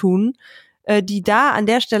oft zu tun, die da an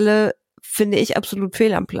der Stelle, finde ich, absolut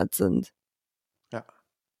fehl am Platz sind. Ja.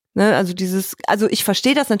 Ne, also ich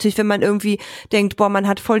verstehe das natürlich, wenn man irgendwie denkt, boah, man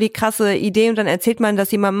hat voll die krasse Idee und dann erzählt man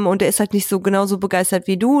das jemandem und der ist halt nicht so genauso begeistert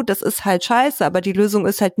wie du. Das ist halt scheiße, aber die Lösung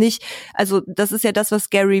ist halt nicht, also das ist ja das, was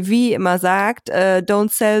Gary Vee immer sagt,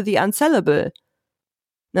 don't sell the unsellable.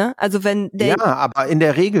 Ne? Also wenn Ja, aber in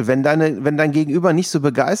der Regel, wenn dein Gegenüber nicht so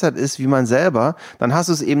begeistert ist wie man selber, dann hast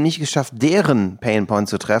du es eben nicht geschafft, deren Painpoint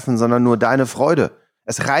zu treffen, sondern nur deine Freude.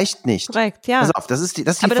 Es reicht nicht. Korrekt, ja. Pass auf, das ist die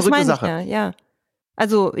aber verrückte das Sache. meine ich ja.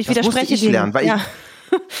 Also ich Das widerspreche musste ich dem. lernen, weil ja.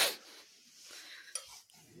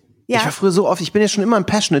 ich war früher so oft, ich bin ja schon immer ein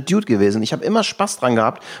passionate Dude gewesen. Ich habe immer Spaß dran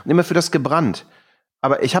gehabt und immer für das gebrannt.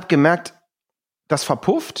 Aber ich habe gemerkt, das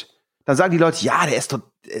verpufft. Dann sagen die Leute, ja,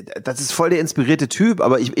 das ist voll der inspirierte Typ,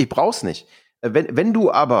 aber ich brauch's nicht. Wenn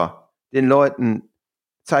du aber den Leuten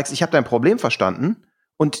zeigst, ich habe dein Problem verstanden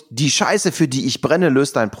und die Scheiße, für die ich brenne,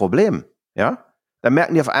 löst dein Problem, ja, dann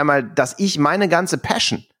merken die auf einmal, dass ich meine ganze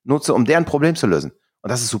Passion nutze, um deren Problem zu lösen. Und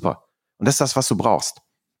das ist super. Und das ist das, was du brauchst.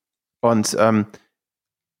 Und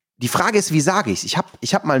die Frage ist, wie sage ich's? Ich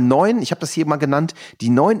hab mal ich habe das hier mal genannt, die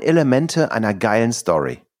 9 Elemente einer geilen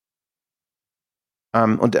Story.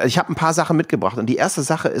 Und ich habe ein paar Sachen mitgebracht. Und die erste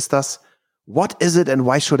Sache ist das, what is it and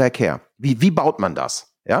why should I care? Wie baut man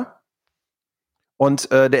das? Ja?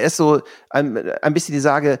 Und der ist so ein bisschen die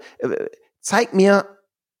Sage, zeig mir,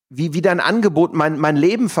 wie dein Angebot mein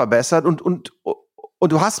Leben verbessert und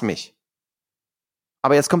du hast mich.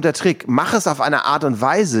 Aber jetzt kommt der Trick. Mach es auf eine Art und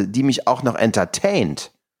Weise, die mich auch noch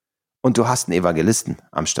entertaint. Und du hast einen Evangelisten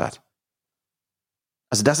am Start.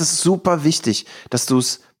 Also das ist super wichtig, dass du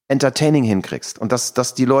es entertaining hinkriegst und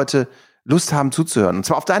dass die Leute Lust haben zuzuhören. Und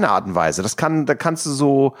zwar auf deine Art und Weise. Da kannst du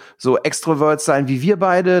so Extroverts sein wie wir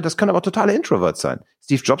beide. Das können aber totale Introverts sein.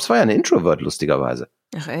 Steve Jobs war ja ein Introvert, lustigerweise.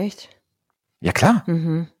 Ach echt? Ja, klar.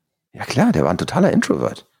 Mhm. Ja, klar, der war ein totaler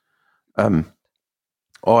Introvert. Die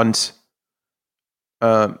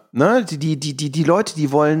Leute,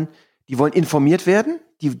 die wollen informiert werden,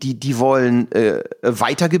 die wollen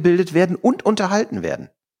weitergebildet werden und unterhalten werden.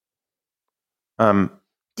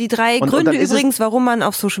 Die 3 Gründe übrigens, warum man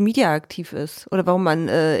auf Social Media aktiv ist oder warum man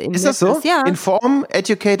im Ist das so? Ist, ja. Inform,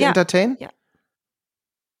 educate, ja. entertain? Ja.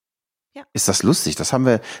 Ja. Ist das lustig? Das haben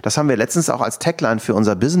wir letztens auch als Tagline für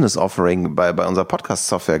unser Business Offering bei unserer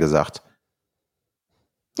Podcast-Software gesagt.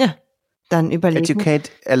 Ja, dann überlegen. Educate,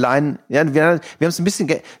 align. Ja, wir haben es ein bisschen.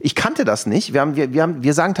 Ich kannte das nicht.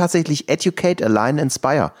 Wir sagen tatsächlich Educate, align,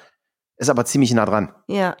 inspire. Ist aber ziemlich nah dran.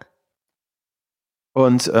 Ja.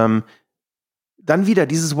 Und dann wieder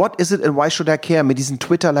dieses What is it and why should I care mit diesen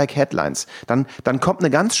Twitter-like Headlines. Dann kommt eine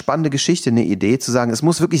ganz spannende Geschichte, eine Idee, zu sagen, es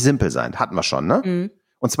muss wirklich simpel sein. Hatten wir schon, ne? Mhm.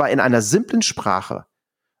 Und zwar in einer simplen Sprache.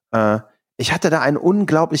 Ich hatte da ein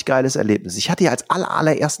unglaublich geiles Erlebnis. Ich hatte ja als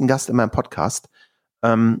allerersten Gast in meinem Podcast,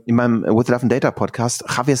 in meinem With Love and Data Podcast,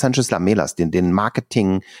 Javier Sanchez Lamelas, den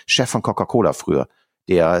Marketing-Chef von Coca-Cola früher,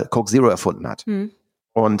 der Coke Zero erfunden hat. Mhm.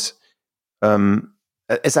 Und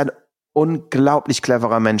ist ein unglaublich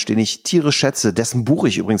cleverer Mensch, den ich tierisch schätze, dessen Buch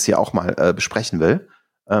ich übrigens hier auch mal besprechen will.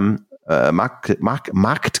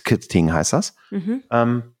 Marketing heißt das.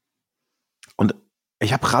 Mhm. Und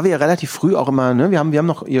ich habe Javier relativ früh auch immer, ne, wir haben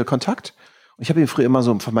noch ihr Kontakt. Und ich habe ihm früher immer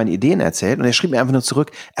so von meinen Ideen erzählt. Und er schrieb mir einfach nur zurück,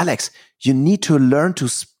 Alex, you need to learn to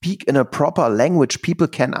speak in a proper language people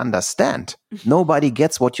can understand. Nobody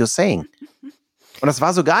gets what you're saying. Und das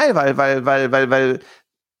war so geil, weil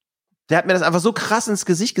der hat mir das einfach so krass ins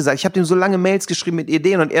Gesicht gesagt. Ich habe ihm so lange Mails geschrieben mit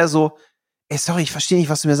Ideen und er so, ey, sorry, ich verstehe nicht,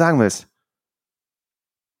 was du mir sagen willst.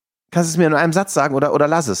 Kannst du es mir in einem Satz sagen oder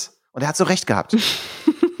lass es? Und er hat so recht gehabt.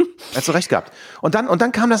 Und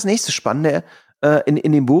dann kam das nächste Spannende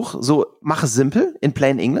in dem Buch, so, mach es simpel, in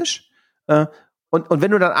plain English. Und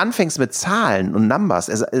wenn du dann anfängst mit Zahlen und Numbers,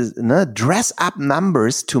 ne, dress up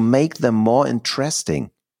numbers to make them more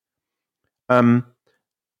interesting. Und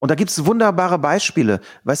da gibt's wunderbare Beispiele.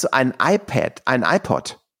 Weißt du, ein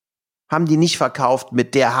iPod haben die nicht verkauft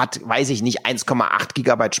mit, der hat, weiß ich nicht, 1,8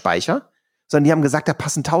 Gigabyte Speicher, sondern die haben gesagt, da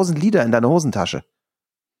passen 1000 Lieder in deine Hosentasche.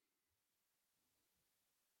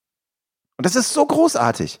 Und das ist so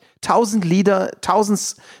großartig. 1000 Lieder,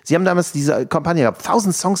 sie haben damals diese Kampagne gehabt,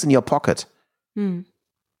 1000 Songs in your pocket. Hm.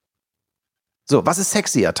 So, was ist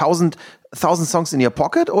sexier? 1000 Songs in your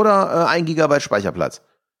pocket oder 1 Gigabyte Speicherplatz?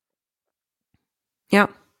 Ja.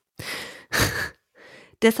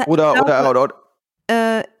 Deshalb,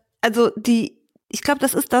 ich glaube,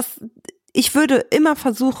 das ist das, ich würde immer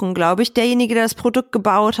versuchen, glaube ich, derjenige, der das Produkt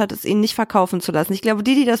gebaut hat, es ihnen nicht verkaufen zu lassen. Ich glaube,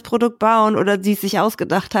 die das Produkt bauen oder die es sich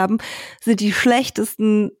ausgedacht haben, sind die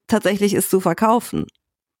schlechtesten, tatsächlich es zu verkaufen.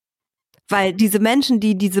 Weil diese Menschen,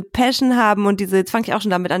 die diese Passion haben und jetzt fange ich auch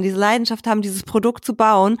schon damit an, diese Leidenschaft haben, dieses Produkt zu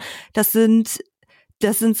bauen, das sind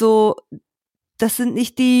so das sind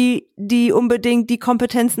nicht die unbedingt die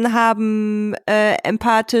Kompetenzen haben,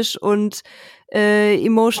 empathisch und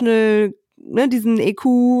emotional, ne, diesen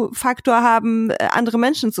EQ-Faktor haben, andere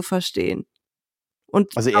Menschen zu verstehen.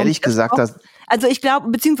 Und also ehrlich gesagt, also ich glaube,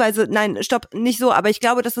 beziehungsweise, nein, stopp, nicht so, aber ich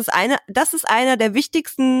glaube, das ist einer der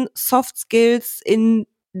wichtigsten Soft Skills in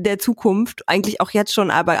der Zukunft, eigentlich auch jetzt schon,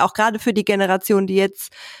 aber auch gerade für die Generation, die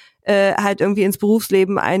jetzt halt irgendwie ins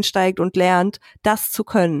Berufsleben einsteigt und lernt, das zu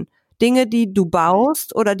können. Dinge, die du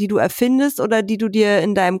baust oder die du erfindest oder die du dir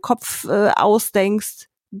in deinem Kopf ausdenkst,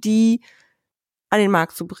 die an den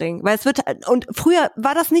Markt zu bringen. Weil und früher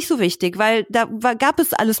war das nicht so wichtig, weil gab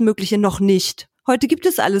es alles Mögliche noch nicht. Heute gibt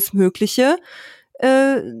es alles Mögliche.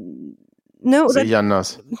 Ne, oder? sehe ich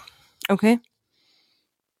anders. Okay.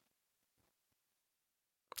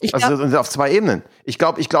 Also auf 2 Ebenen. Ich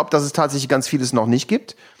glaube, dass es tatsächlich ganz vieles noch nicht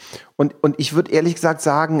gibt. Und ich würde ehrlich gesagt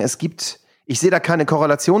sagen, ich sehe da keine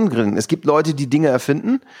Korrelationen drin. Es gibt Leute, die Dinge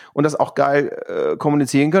erfinden und das auch geil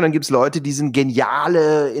kommunizieren können. Dann gibt es Leute, die sind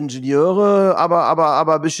geniale Ingenieure,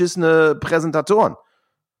 aber beschissene Präsentatoren.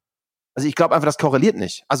 Also ich glaube einfach, das korreliert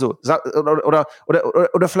nicht. Also oder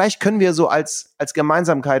vielleicht können wir so als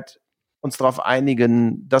Gemeinsamkeit uns darauf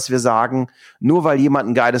einigen, dass wir sagen, nur weil jemand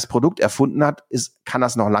ein geiles Produkt erfunden hat, kann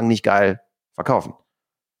das noch lange nicht geil verkaufen.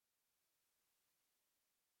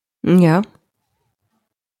 Ja.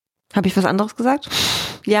 Habe ich was anderes gesagt?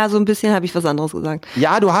 Ja, so ein bisschen habe ich was anderes gesagt.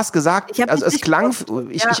 Ja, du hast gesagt, also es klang,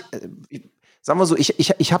 sagen wir so,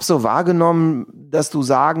 ich habe so wahrgenommen, dass du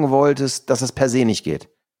sagen wolltest, dass es per se nicht geht.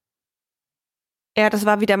 Ja, das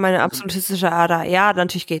war wieder meine absolutistische Ader. Ja,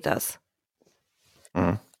 natürlich geht das.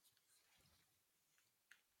 Mhm.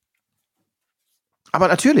 Aber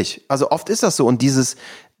natürlich, also oft ist das so und dieses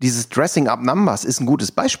Dressing up Numbers ist ein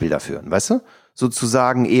gutes Beispiel dafür, weißt du?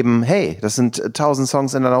 Sozusagen eben, hey, das sind 1000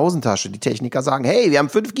 Songs in deiner Hosentasche. Die Techniker sagen, hey, wir haben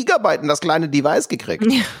 5 Gigabyte in das kleine Device gekriegt.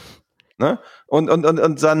 Ja. Ne? Und dann,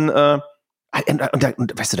 und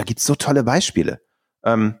weißt du, da gibt's so tolle Beispiele.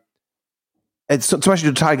 Zum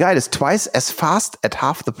Beispiel total geil ist twice as fast at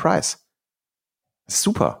half the price. Das ist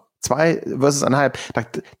super. 2 versus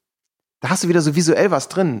 1,5. Da hast du wieder so visuell was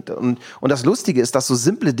drin. Und das Lustige ist, dass so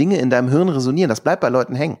simple Dinge in deinem Hirn resonieren. Das bleibt bei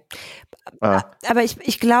Leuten hängen. Aber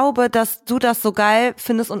ich glaube, dass du das so geil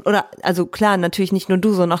findest also klar, natürlich nicht nur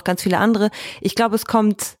du, sondern auch ganz viele andere. Ich glaube, es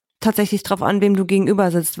kommt tatsächlich drauf an, wem du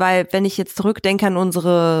gegenüber sitzt, weil wenn ich jetzt zurückdenke an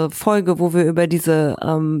unsere Folge, wo wir über diese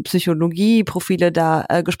Psychologie-Profile da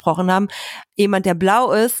gesprochen haben, jemand, der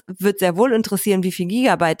blau ist, wird sehr wohl interessieren, wie viel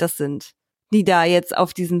Gigabyte das sind, die da jetzt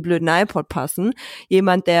auf diesen blöden iPod passen.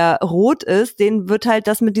 Jemand, der rot ist, den wird halt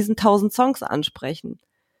das mit diesen 1000 Songs ansprechen.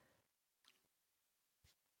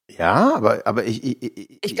 Ja, aber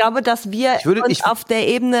ich glaube, dass wir uns auf der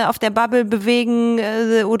Ebene, auf der Bubble bewegen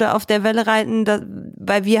oder auf der Welle reiten,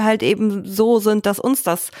 weil wir halt eben so sind, dass uns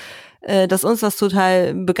das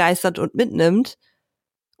total begeistert und mitnimmt.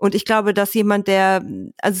 Und ich glaube, dass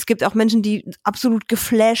also es gibt auch Menschen, die absolut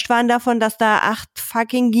geflasht waren davon, dass da 8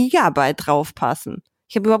 fucking Gigabyte drauf passen.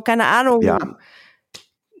 Ich habe überhaupt keine Ahnung. Ja.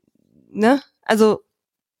 Ne? Also.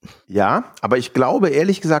 Ja, aber ich glaube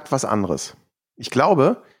ehrlich gesagt was anderes. Ich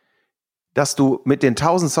glaube, dass du mit den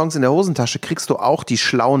 1000 Songs in der Hosentasche kriegst du auch die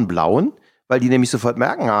schlauen Blauen, weil die nämlich sofort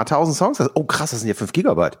merken, 1000 Songs, oh krass, das sind ja 5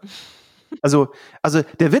 Gigabyte. Also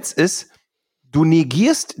der Witz ist, du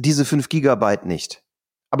negierst diese 5 Gigabyte nicht,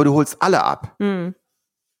 aber du holst alle ab. Mhm.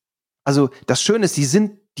 Also das Schöne ist, die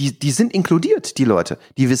sind inkludiert, die Leute,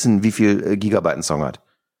 die wissen, wie viel Gigabyte ein Song hat.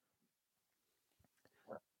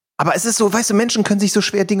 Aber es ist so, weißt du, Menschen können sich so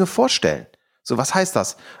schwer Dinge vorstellen. So, was heißt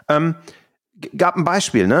das? Gab ein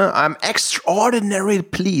Beispiel, ne? I'm extraordinarily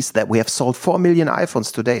pleased that we have sold 4 million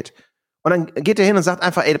iPhones to date. Und dann geht er hin und sagt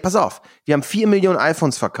einfach, ey, pass auf, wir haben 4 Millionen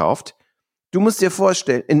iPhones verkauft. Du musst dir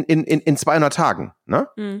vorstellen, in 200 Tagen, ne?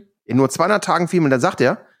 Mhm. In nur 200 Tagen 4 Millionen, dann sagt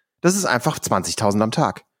er, das ist einfach 20.000 am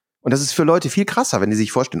Tag. Und das ist für Leute viel krasser, wenn die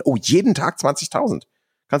sich vorstellen, oh, jeden Tag 20.000.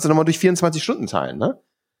 Kannst du nochmal durch 24 Stunden teilen, ne?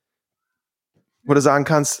 Wo du sagen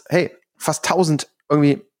kannst, hey, fast 1000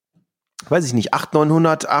 irgendwie, weiß ich nicht,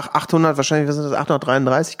 800, wahrscheinlich, was sind das,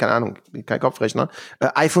 833, keine Ahnung, kein Kopfrechner,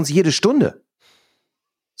 iPhones jede Stunde.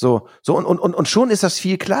 So, und schon ist das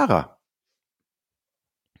viel klarer.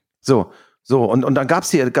 So, und dann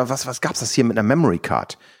gab's hier, was gab's das hier mit einer Memory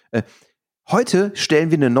Card? Heute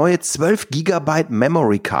stellen wir eine neue 12 Gigabyte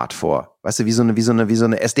Memory Card vor. Weißt du, wie so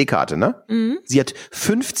eine SD-Karte, ne? Mhm. Sie hat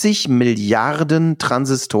 50 Milliarden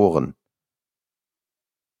Transistoren.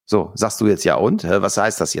 So, sagst du jetzt ja und? Was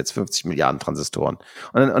heißt das jetzt? 50 Milliarden Transistoren.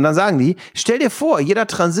 Und dann sagen die, stell dir vor, jeder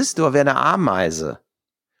Transistor wäre eine Ameise.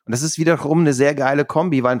 Und das ist wiederum eine sehr geile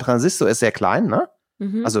Kombi, weil ein Transistor ist sehr klein, ne?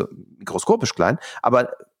 Mhm. Also mikroskopisch klein,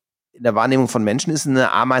 aber in der Wahrnehmung von Menschen ist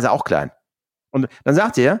eine Ameise auch klein. Und dann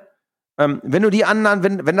sagt er, wenn du die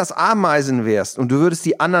anderen, wenn das Ameisen wärst und du würdest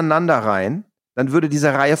die aneinander reihen, dann würde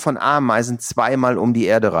diese Reihe von Ameisen 2-mal um die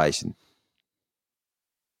Erde reichen.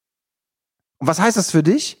 Und was heißt das für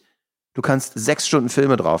dich? Du kannst 6 Stunden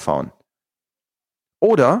Filme draufhauen.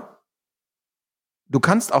 Oder du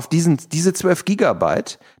kannst auf diese 12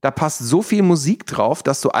 Gigabyte, da passt so viel Musik drauf,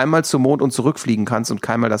 dass du einmal zum Mond und zurückfliegen kannst und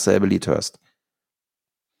keinmal dasselbe Lied hörst.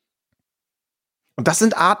 Und das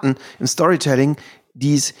sind Arten im Storytelling,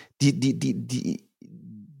 die es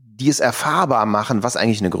erfahrbar machen, was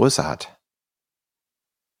eigentlich eine Größe hat.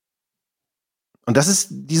 Und das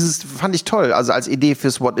ist fand ich toll, also als Idee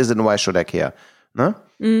fürs What is it and why should I care? Ne?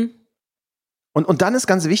 Mhm. Und dann ist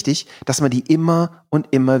ganz wichtig, dass man die immer und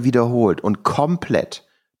immer wiederholt und komplett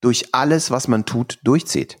durch alles, was man tut,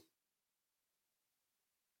 durchzieht.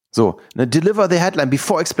 So, ne, deliver the headline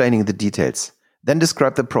before explaining the details. Then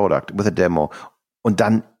describe the product with a demo. Und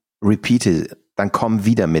dann repeat it, dann komm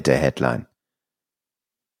wieder mit der Headline.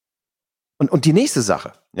 Und die nächste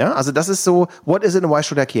Sache, ja, also das ist so, what is it and why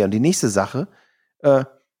should I care? Und die nächste Sache,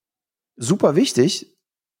 super wichtig,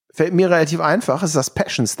 fällt mir relativ einfach, ist das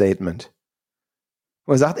Passion Statement.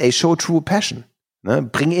 Wo er sagt, ey, show true passion. Ne?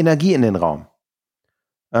 Bring Energie in den Raum.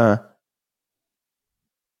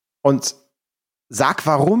 Und sag,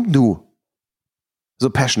 warum du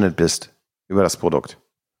so passionate bist über das Produkt.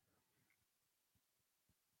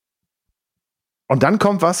 Und dann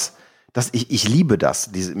kommt was, ich liebe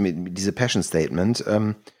das, diese Passion Statement.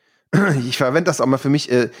 Ich verwende das auch mal für mich.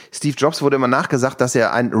 Steve Jobs wurde immer nachgesagt, dass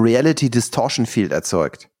er ein Reality Distortion Field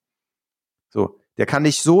erzeugt. So, der kann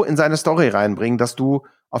dich so in seine Story reinbringen, dass du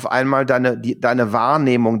auf einmal deine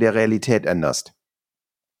Wahrnehmung der Realität änderst.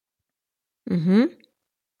 Mhm.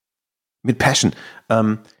 Mit Passion.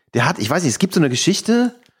 Ich weiß nicht, es gibt so eine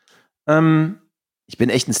Geschichte. Ich bin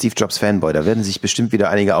echt ein Steve Jobs Fanboy, da werden sich bestimmt wieder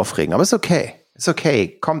einige aufregen, aber ist okay. Ist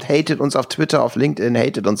okay. Kommt, hatet uns auf Twitter, auf LinkedIn,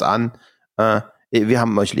 hatet uns an. Wir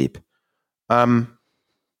haben euch lieb. John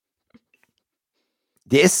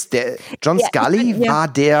Scully war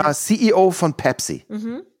der CEO von Pepsi.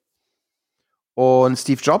 Mhm. Und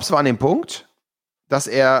Steve Jobs war an dem Punkt, dass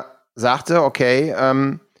er sagte, okay,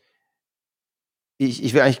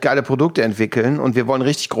 ich will eigentlich geile Produkte entwickeln und wir wollen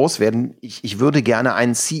richtig groß werden. Ich würde gerne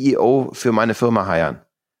einen CEO für meine Firma hiren.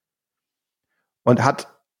 Und hat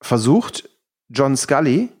versucht, John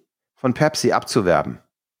Scully von Pepsi abzuwerben.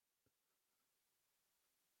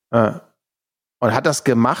 Und hat das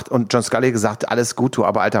gemacht und John Scully gesagt, alles gut, du,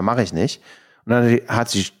 aber Alter, mache ich nicht. Und dann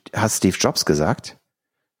hat Steve Jobs gesagt,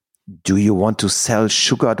 do you want to sell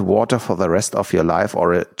sugared water for the rest of your life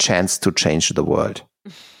or a chance to change the world?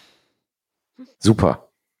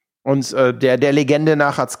 Super. Und der Legende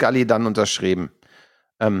nach hat Scully dann unterschrieben.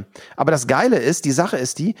 Aber das Geile ist, die Sache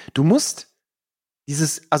ist du musst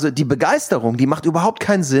die Begeisterung, die macht überhaupt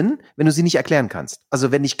keinen Sinn, wenn du sie nicht erklären kannst.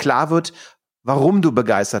 Also wenn nicht klar wird, warum du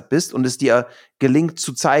begeistert bist und es dir gelingt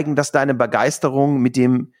zu zeigen, dass deine Begeisterung mit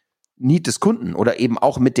dem Need des Kunden oder eben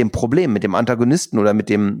auch mit dem Problem, mit dem Antagonisten oder mit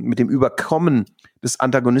dem Überkommen des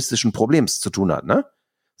antagonistischen Problems zu tun hat, ne?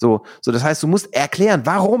 So, das heißt, du musst erklären,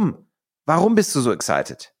 warum bist du so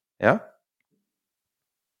excited, ja?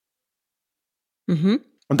 Mhm.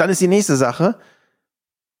 Und dann ist die nächste Sache,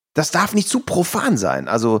 das darf nicht zu profan sein.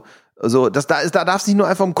 Also da darf es nicht nur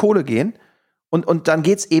einfach um Kohle gehen. Und dann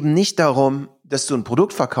geht es eben nicht darum, dass du ein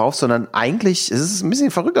Produkt verkaufst, sondern eigentlich, es ist ein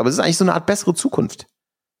bisschen verrückt, aber es ist eigentlich so eine Art bessere Zukunft.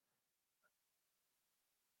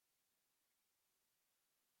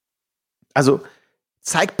 Also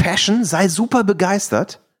zeig Passion, sei super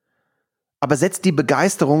begeistert, aber setz die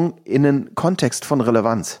Begeisterung in einen Kontext von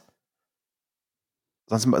Relevanz.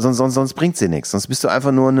 Sonst bringt sie nichts. Sonst bist du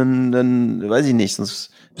einfach nur weiß ich nicht,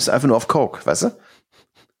 sonst bist du einfach nur auf Coke, weißt du?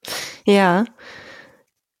 Ja.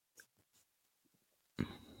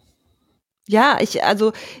 Ja,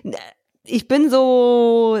 ich bin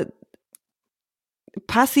so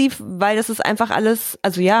passiv, weil das ist einfach alles,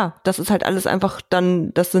 also ja, das ist halt alles einfach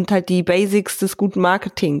dann, das sind halt die Basics des guten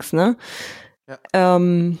Marketings, ne? Ja.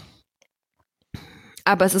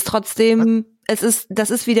 Aber es ist trotzdem, das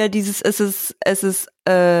ist wieder dieses, es ist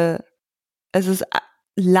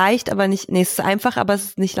leicht, aber nicht, nee, es ist einfach, aber es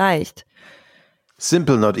ist nicht leicht.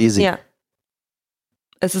 Simple, not easy. Ja.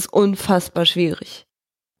 Es ist unfassbar schwierig.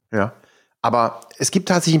 Ja. Aber es gibt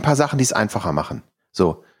tatsächlich ein paar Sachen, die es einfacher machen.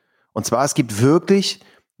 So. Und zwar, es gibt wirklich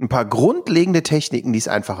ein paar grundlegende Techniken, die es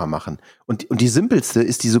einfacher machen. Und die simpelste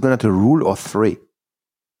ist die sogenannte Rule of Three.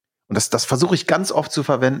 Und das versuche ich ganz oft zu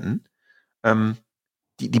verwenden.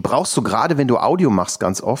 Die brauchst du gerade, wenn du Audio machst,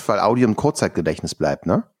 ganz oft, weil Audio im Kurzzeitgedächtnis bleibt,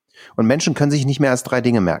 ne? Und Menschen können sich nicht mehr als 3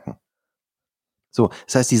 Dinge merken. So,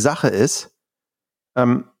 das heißt, die Sache ist,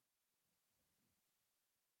 wenn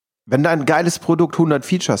dein geiles Produkt 100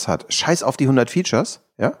 Features hat, scheiß auf die 100 Features,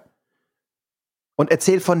 ja? Und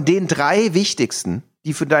erzähl von den 3 wichtigsten,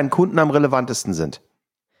 die für deinen Kunden am relevantesten sind.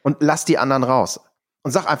 Und lass die anderen raus.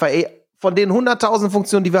 Und sag einfach, ey, von den 100.000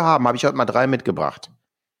 Funktionen, die wir haben, habe ich heute mal 3 mitgebracht.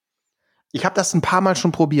 Ich habe das ein paar Mal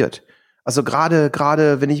schon probiert. Also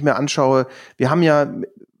gerade wenn ich mir anschaue, wir haben ja,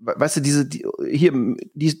 weißt du,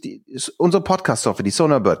 unsere Podcast-Software, die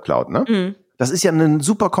Sonarbird Cloud, ne? Mhm. Das ist ja ein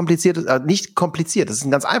super kompliziertes, nicht kompliziert, das ist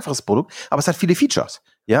ein ganz einfaches Produkt, aber es hat viele Features.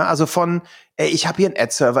 Ja, also ich habe hier einen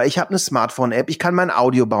Ad-Server, ich habe eine Smartphone-App, ich kann mein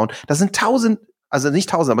Audio bauen. Das sind nicht 1000,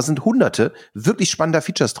 aber es sind hunderte wirklich spannender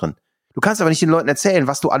Features drin. Du kannst aber nicht den Leuten erzählen,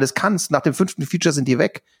 was du alles kannst. Nach dem 5. Feature sind die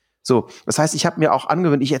weg. So, das heißt, ich habe mir auch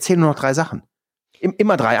angewöhnt, ich erzähle nur noch 3 Sachen.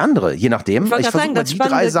 Immer 3 andere, je nachdem. Ich versuche mal die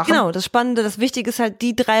 3 Sachen. Genau, das Spannende, das Wichtige ist halt,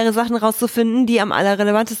 die 3 Sachen rauszufinden, die am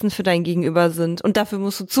allerrelevantesten für dein Gegenüber sind. Und dafür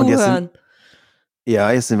musst du zuhören.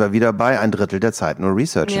 Jetzt sind wir wieder bei 1/3 der Zeit nur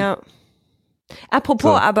Researchen. Ja.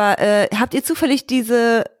 Apropos, aber habt ihr zufällig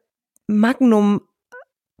diese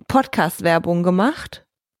Magnum-Podcast-Werbung gemacht?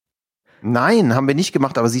 Nein, haben wir nicht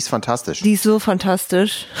gemacht, aber sie ist fantastisch. Die ist so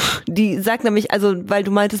fantastisch. Die sagt nämlich, also, weil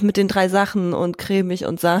du meintest mit den 3 Sachen und cremig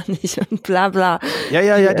und sahnig und bla bla.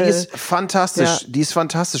 Ja, die ist fantastisch. Ja. Die ist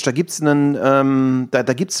fantastisch. Da gibt's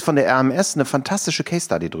da gibt's von der RMS eine fantastische Case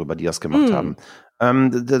Study drüber, die das gemacht haben.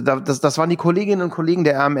 Das waren die Kolleginnen und Kollegen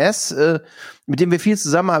der RMS, mit denen wir viel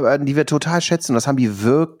zusammenarbeiten, die wir total schätzen. Und das haben die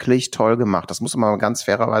wirklich toll gemacht. Das muss man mal ganz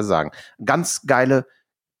fairerweise sagen. Ganz geile,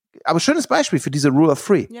 aber schönes Beispiel für diese Rule of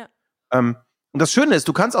 3. Ja. Und das Schöne ist,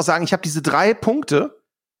 du kannst auch sagen, ich habe diese 3 Punkte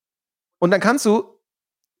und dann kannst du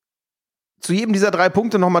zu jedem dieser 3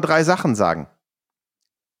 Punkte nochmal 3 Sachen sagen.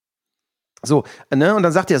 So, ne? Und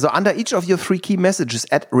dann sagt er so, under each of your 3 key messages,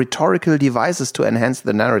 add rhetorical devices to enhance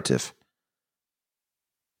the narrative.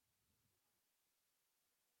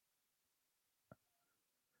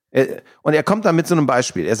 Und er kommt dann mit so einem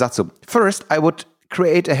Beispiel. Er sagt so, first, I would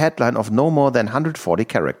create a headline of no more than 140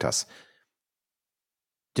 characters.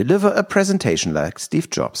 Deliver a presentation like Steve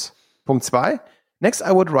Jobs. Punkt 2. Next,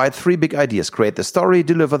 I would write 3 big ideas. Create the story,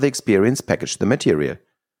 deliver the experience, package the material.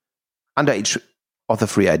 Under each of the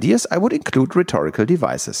 3 ideas, I would include rhetorical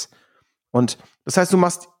devices. Und das heißt, du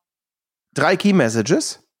machst 3 Key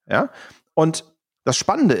Messages, ja? Und das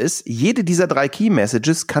Spannende ist, jede dieser 3 Key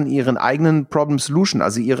Messages kann ihren eigenen Problem Solution,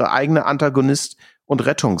 also ihre eigene Antagonist- und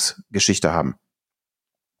Rettungsgeschichte haben.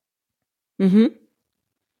 Mhm.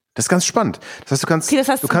 Das ist ganz spannend. Das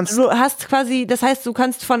heißt, du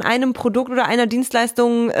kannst von einem Produkt oder einer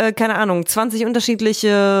Dienstleistung, 20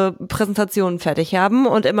 unterschiedliche Präsentationen fertig haben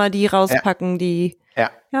und immer die rauspacken, die.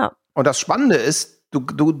 Ja. Und das Spannende ist,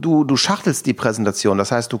 du schachtelst die Präsentation.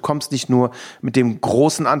 Das heißt, du kommst nicht nur mit dem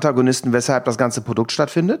großen Antagonisten, weshalb das ganze Produkt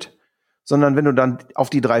stattfindet, sondern wenn du dann auf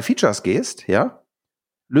die 3 Features gehst, ja,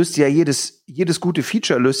 löst ja jedes gute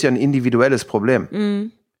Feature löst ja ein individuelles Problem.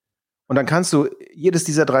 Mhm. Und dann kannst du jedes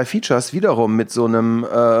dieser 3 Features wiederum mit so einem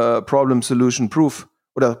Problem Solution Proof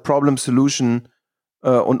oder Problem Solution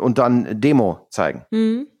und dann Demo zeigen.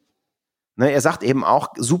 Mhm. Ne, er sagt eben auch,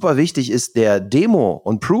 super wichtig ist der Demo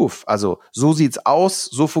und Proof. Also so sieht's aus,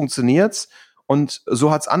 so funktioniert's und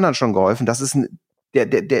so hat's anderen schon geholfen. Das ist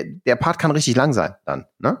der Part kann richtig lang sein dann,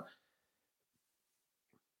 ne?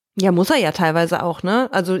 Ja, muss er ja teilweise auch, ne?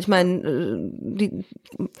 Also ich meine,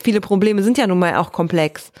 viele Probleme sind ja nun mal auch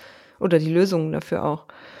komplex. Oder die Lösungen dafür auch.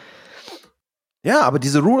 Ja, aber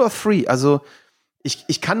diese Rule of 3, also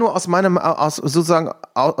ich kann nur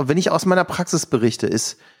wenn ich aus meiner Praxis berichte,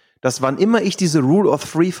 ist, dass wann immer ich diese Rule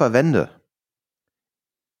of 3 verwende,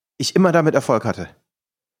 ich immer damit Erfolg hatte.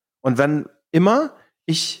 Und wenn immer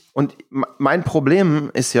mein Problem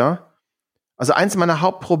ist ja, also eins meiner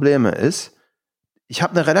Hauptprobleme ist, ich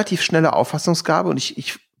habe eine relativ schnelle Auffassungsgabe und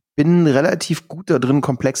ich bin relativ gut da drin,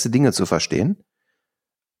 komplexe Dinge zu verstehen.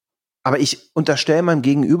 Aber ich unterstelle meinem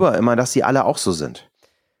Gegenüber immer, dass sie alle auch so sind.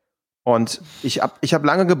 Und ich hab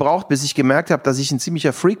lange gebraucht, bis ich gemerkt habe, dass ich ein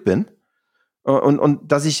ziemlicher Freak bin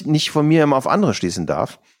und dass ich nicht von mir immer auf andere schließen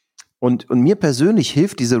darf. Und mir persönlich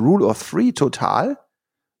hilft diese Rule of 3 total,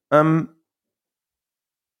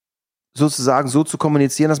 sozusagen so zu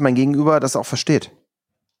kommunizieren, dass mein Gegenüber das auch versteht.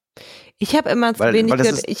 Ich habe immer zu wenig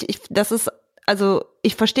gehört. Das ist, also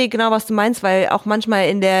ich verstehe genau, was du meinst, weil auch manchmal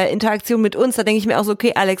in der Interaktion mit uns, da denke ich mir auch so,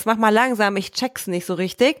 okay, Alex, mach mal langsam, ich check's nicht so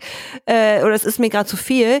richtig. Oder es ist mir gerade zu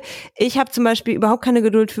viel. Ich habe zum Beispiel überhaupt keine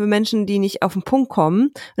Geduld für Menschen, die nicht auf den Punkt kommen.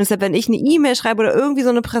 Und deshalb, wenn ich eine E-Mail schreibe oder irgendwie so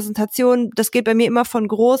eine Präsentation, das geht bei mir immer von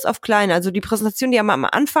groß auf klein. Also die Präsentation, die haben am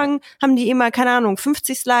Anfang, haben die immer, keine Ahnung,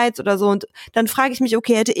 50 Slides oder so. Und dann frage ich mich,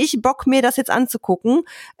 okay, hätte ich Bock, mir das jetzt anzugucken?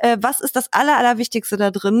 Was ist das Allerwichtigste da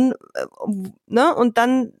drin? Ne? Und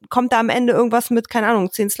dann kommt da am Ende irgendwas mit, keine Ahnung,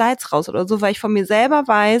 10 Slides raus oder so, weil ich von mir selber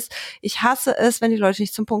weiß, ich hasse es, wenn die Leute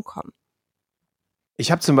nicht zum Punkt kommen.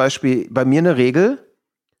 Ich habe zum Beispiel bei mir eine Regel,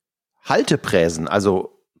 Haltepräsen,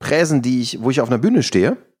 also Präsen, wo ich auf einer Bühne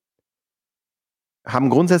stehe, haben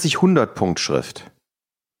grundsätzlich 100-Punkt-Schrift.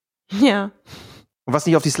 Ja. Und was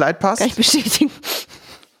nicht auf die Slide passt, Kann ich bestätigen.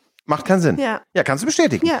 macht keinen Sinn. Ja. Ja, kannst du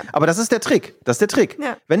bestätigen. Ja. Aber das ist der Trick.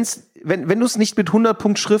 Ja. Wenn du es nicht mit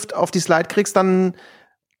 100-Punkt-Schrift auf die Slide kriegst, dann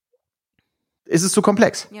ist es zu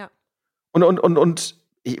komplex. Ja. Und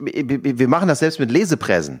wir machen das selbst mit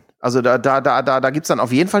Lesepräsen. Also da gibt's dann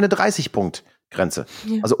auf jeden Fall eine 30-Punkt-Grenze.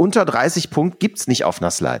 Ja. Also unter 30 Punkt gibt's nicht auf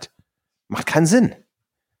einer Slide. Macht keinen Sinn.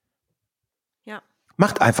 Ja.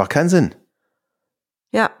 Macht einfach keinen Sinn.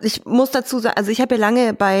 Ja, ich muss dazu sagen, also ich habe ja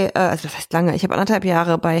lange also das heißt lange, ich habe 1,5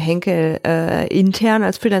 Jahre bei Henkel intern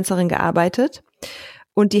als Freelancerin gearbeitet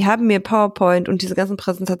und die haben mir PowerPoint und diese ganzen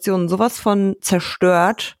Präsentationen sowas von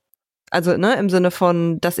zerstört. Also, ne, im Sinne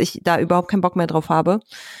von, dass ich da überhaupt keinen Bock mehr drauf habe.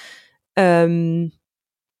 Genauso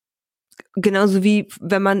wie,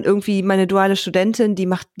 wenn man irgendwie, meine duale Studentin, die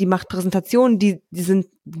macht Präsentationen, die sind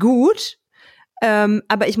gut,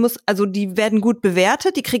 aber die werden gut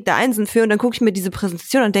bewertet, die kriegt da Einsen für und dann gucke ich mir diese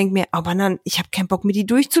Präsentation und denke mir, oh Mann, ich habe keinen Bock, mir die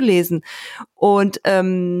durchzulesen. Und das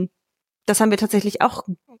haben wir tatsächlich auch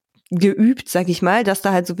geübt, sag ich mal, dass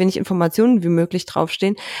da halt so wenig Informationen wie möglich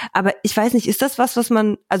draufstehen. Aber ich weiß nicht, ist das was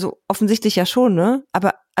man, also offensichtlich ja schon, ne?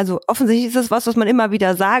 Aber also offensichtlich ist das was man immer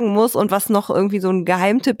wieder sagen muss und was noch irgendwie so ein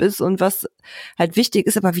Geheimtipp ist und was halt wichtig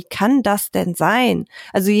ist. Aber wie kann das denn sein?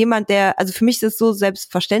 Also also für mich ist es so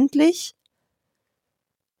selbstverständlich.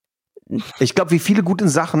 Ich glaube, wie viele gute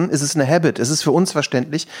Sachen ist es eine Habit. Es ist für uns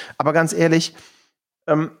verständlich. Aber ganz ehrlich,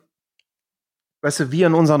 weißt du, wir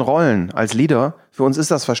in unseren Rollen als Leader, für uns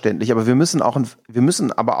ist das verständlich, aber wir müssen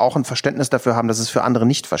aber auch ein Verständnis dafür haben, dass es für andere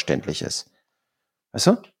nicht verständlich ist. Weißt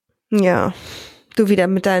du? Ja, du wieder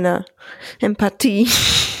mit deiner Empathie.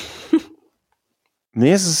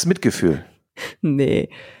 Nee, es ist Mitgefühl. Nee.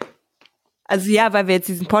 Also ja, weil wir jetzt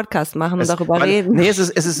diesen Podcast machen und darüber reden.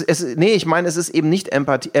 Nee, ich meine, es ist eben nicht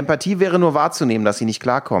Empathie. Empathie wäre nur wahrzunehmen, dass sie nicht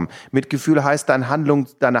klarkommen. Mitgefühl heißt, deine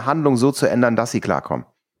Handlung so zu ändern, dass sie klarkommen.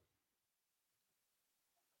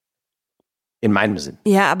 In meinem Sinn.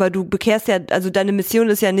 Ja, aber du bekehrst ja, also deine Mission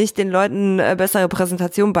ist ja nicht, den Leuten bessere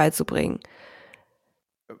Präsentation beizubringen.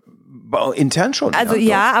 Intern schon. Also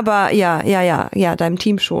ja, aber ja, deinem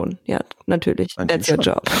Team schon. Ja, natürlich. That's your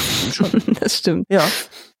job. Das stimmt.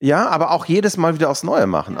 Ja, aber auch jedes Mal wieder aufs Neue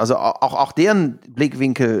machen. Also auch deren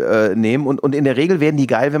Blickwinkel nehmen und in der Regel werden die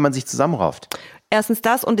geil, wenn man sich zusammenrauft. Erstens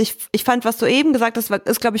das und ich fand, was du eben gesagt hast,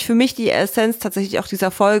 ist, glaube ich, für mich die Essenz tatsächlich auch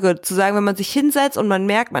dieser Folge, zu sagen, wenn man sich hinsetzt und man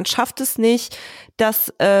merkt, man schafft es nicht,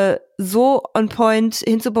 das so on point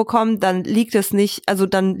hinzubekommen, dann liegt es nicht, also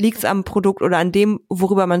dann liegt es am Produkt oder an dem,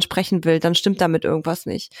 worüber man sprechen will, dann stimmt damit irgendwas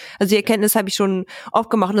nicht. Also die Erkenntnis habe ich schon oft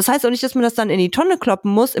gemacht. Und das heißt auch nicht, dass man das dann in die Tonne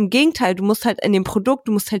kloppen muss, im Gegenteil, du musst halt in dem Produkt,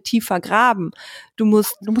 du musst halt tiefer graben. Du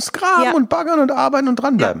musst graben und baggern und arbeiten und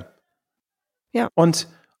dranbleiben. Ja. Und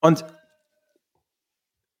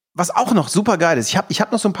was auch noch super geil ist, ich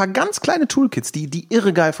hab noch so ein paar ganz kleine Toolkits, die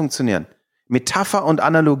irre geil funktionieren. Metapher und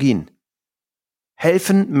Analogien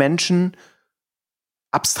helfen Menschen,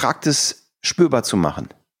 Abstraktes spürbar zu machen.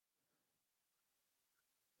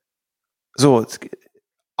 So,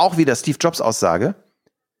 auch wieder Steve Jobs Aussage.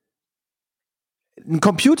 Ein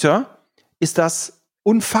Computer ist das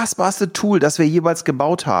unfassbarste Tool, das wir jeweils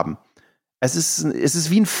gebaut haben. Es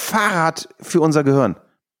ist wie ein Fahrrad für unser Gehirn.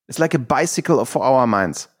 It's like a bicycle for our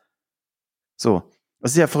minds. So,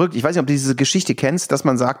 das ist ja verrückt. Ich weiß nicht, ob du diese Geschichte kennst, dass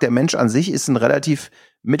man sagt, der Mensch an sich ist ein relativ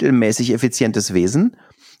mittelmäßig effizientes Wesen,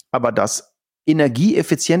 aber das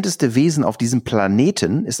energieeffizienteste Wesen auf diesem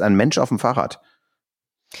Planeten ist ein Mensch auf dem Fahrrad.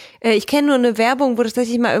 Ich kenne nur eine Werbung, wo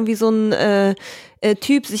tatsächlich mal irgendwie so ein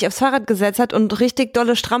Typ sich aufs Fahrrad gesetzt hat und richtig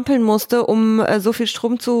dolle strampeln musste, um so viel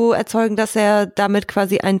Strom zu erzeugen, dass er damit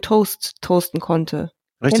quasi einen Toast toasten konnte.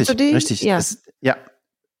 Richtig, Kennst du die? richtig. Ja. Ist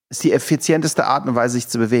die effizienteste Art und Weise, sich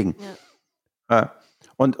zu bewegen. Ja.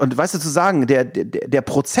 Und weißt du, zu sagen, der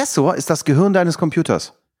Prozessor ist das Gehirn deines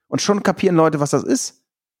Computers. Und schon kapieren Leute, was das ist.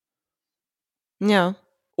 Ja.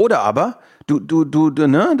 Oder aber,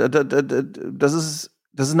 das ist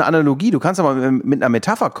das ist eine Analogie, du kannst aber mit einer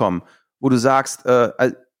Metapher kommen, wo du sagst,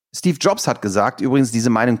 Steve Jobs hat gesagt, übrigens, diese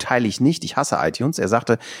Meinung teile ich nicht, ich hasse iTunes. Er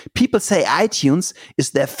sagte, people say iTunes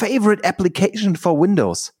is their favorite application for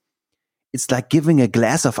Windows. It's like giving a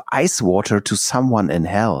glass of ice water to someone in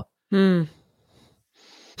hell.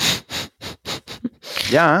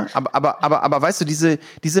 Ja, aber weißt du,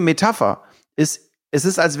 diese Metapher es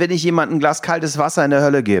ist, als wenn ich jemandem ein Glas kaltes Wasser in der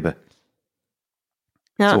Hölle gebe.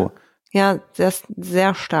 Ja, so. Ja, sehr,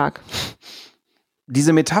 sehr stark.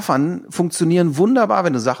 Diese Metaphern funktionieren wunderbar,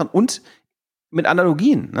 wenn du Sachen und mit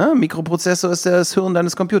Analogien. Ne? Mikroprozessor ist das Hirn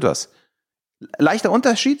deines Computers. Leichter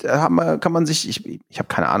Unterschied, kann man sich, ich habe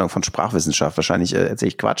keine Ahnung von Sprachwissenschaft, wahrscheinlich erzähle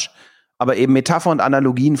ich Quatsch, aber eben Metapher und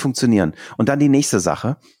Analogien funktionieren. Und dann die nächste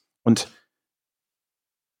Sache. Und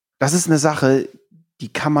das ist eine Sache,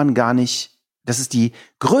 die kann man gar nicht, das ist die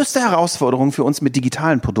größte Herausforderung für uns mit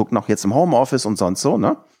digitalen Produkten, auch jetzt im Homeoffice und sonst so,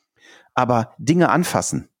 ne? Aber Dinge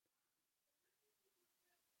anfassen.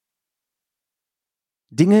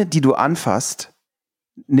 Dinge, die du anfasst,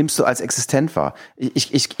 nimmst du als existent wahr.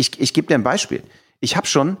 Ich gebe dir ein Beispiel.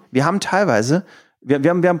 Wir haben teilweise, wir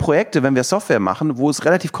haben Projekte, wenn wir Software machen, wo es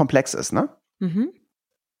relativ komplex ist, ne?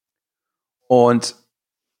 Und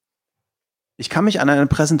ich kann mich an eine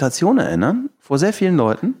Präsentation erinnern, vor sehr vielen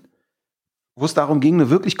Leuten, wo es darum ging, eine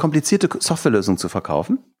wirklich komplizierte Softwarelösung zu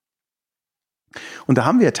verkaufen. Und da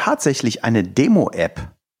haben wir tatsächlich eine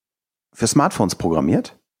Demo-App für Smartphones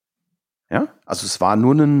programmiert. Ja, also es war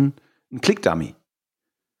nur ein Click-Dummy.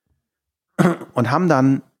 Und haben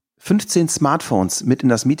dann 15 Smartphones mit in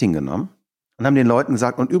das Meeting genommen und haben den Leuten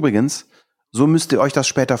gesagt, und übrigens, so müsst ihr euch das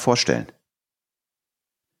später vorstellen.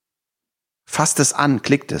 Fasst es an,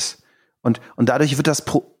 klickt es. Und dadurch wird das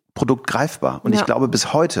Produkt greifbar. Und ich glaube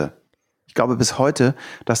bis heute,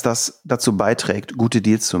 dass das dazu beiträgt, gute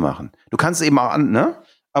Deals zu machen. Du kannst es eben auch ne?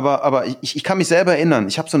 Aber ich kann mich selber erinnern.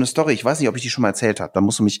 Ich habe so eine Story, ich weiß nicht, ob ich die schon mal erzählt habe, da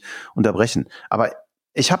musst du mich unterbrechen. Aber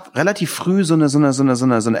ich habe relativ früh so eine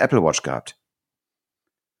Apple Watch gehabt.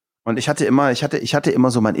 Und ich hatte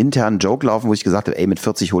immer so meinen internen Joke laufen, wo ich gesagt habe, ey, mit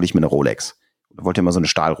 40 hole ich mir eine Rolex. Ich wollte immer so eine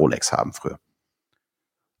Stahl-Rolex haben früher.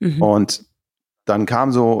 Und dann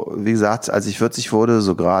kam so, wie gesagt, als ich 40 wurde,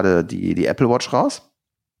 so gerade die Apple Watch raus.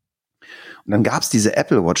 Und dann gab's diese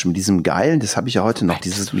Apple Watch mit diesem geilen, das habe ich ja heute noch,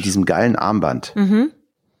 mit diesem geilen Armband.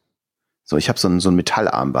 So, ich habe so ein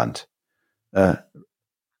Metallarmband.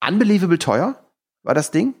 Unbelievable teuer war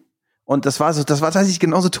das Ding. Und das war tatsächlich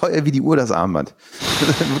genauso teuer wie die Uhr, das Armband.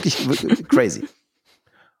 wirklich crazy.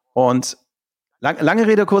 Und lange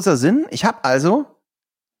Rede, kurzer Sinn. Ich habe also,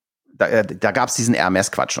 da gab's diesen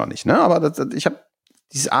Hermes-Quatsch noch nicht, ne? Aber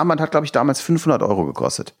dieses Armband hat, glaube ich, damals 500 €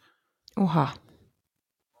 gekostet. Oha.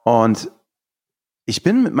 Und ich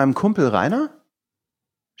bin mit meinem Kumpel Rainer,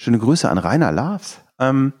 schöne Grüße an Rainer Loves,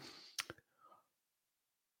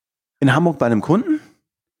 in Hamburg bei einem Kunden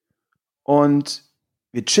und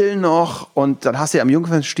wir chillen noch und dann hast du ja am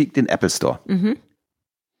Jungfernstieg den Apple Store. Und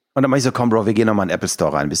dann mach ich so, komm Bro, wir gehen nochmal in den Apple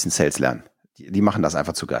Store rein, ein bisschen Sales lernen. Die machen das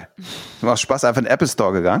einfach zu geil. Ich war aus Spaß einfach in den Apple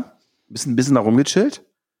Store gegangen, ein bisschen da rumgechillt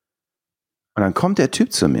und dann kommt der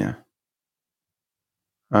Typ zu mir.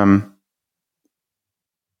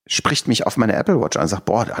 Spricht mich auf meine Apple Watch an und sagt,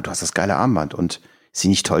 boah, du hast das geile Armband und ist sie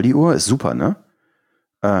nicht toll, die Uhr? Ist super, ne?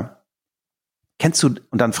 Kennst du,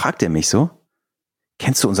 und dann fragt er mich so,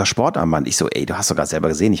 kennst du unser Sportarmband? Ich so, ey, du hast doch gerade selber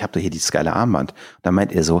gesehen, ich habe doch hier dieses geile Armband. Und dann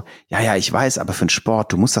meint er so, ja, ich weiß, aber für den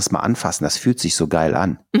Sport, du musst das mal anfassen, das fühlt sich so geil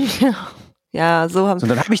an. Ja, so haben die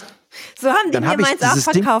mir meins auch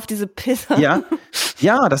verkauft, diese Pisser.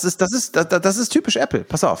 Ja, das ist typisch Apple.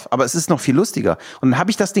 Pass auf, aber es ist noch viel lustiger. Und dann habe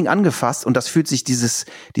ich das Ding angefasst und das fühlt sich dieses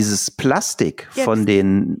Plastik von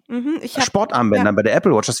den Sportarmbändern bei der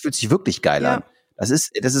Apple Watch, das fühlt sich wirklich geil an. Das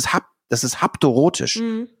ist haptorotisch.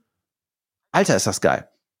 Alter, ist das geil.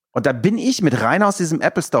 Und da bin ich mit Rainer aus diesem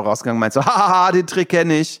Apple Store rausgegangen und meinte so, haha, den Trick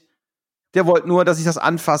kenne ich. Der wollte nur, dass ich das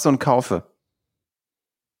anfasse und kaufe.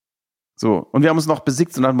 So, und wir haben uns noch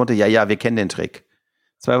besickt und dann Motto, ja, wir kennen den Trick.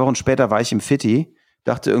 2 Wochen später war ich im Fitti,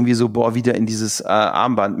 dachte irgendwie so, boah, wieder in dieses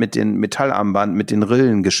Armband mit den Metallarmband mit den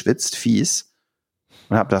Rillen geschwitzt, fies.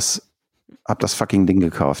 Und hab das fucking Ding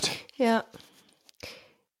gekauft. Ja.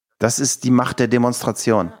 Das ist die Macht der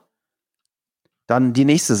Demonstration. Dann die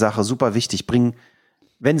nächste Sache, super wichtig, bring,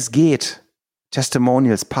 wenn es geht,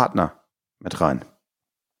 Testimonials, Partner mit rein.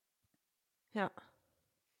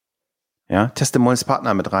 Ja, Testimonials,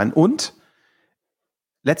 Partner mit rein. Und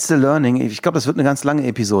letzte Learning, ich glaube, das wird eine ganz lange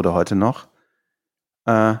Episode heute noch.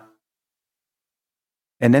 Er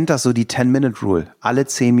nennt das so die 10-Minute-Rule. Alle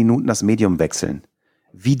 10 Minuten das Medium wechseln.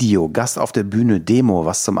 Video, Gast auf der Bühne, Demo,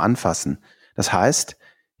 was zum Anfassen. Das heißt,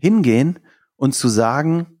 hingehen und zu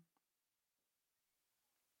sagen,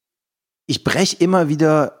 ich breche immer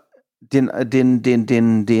wieder den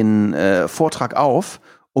Vortrag auf,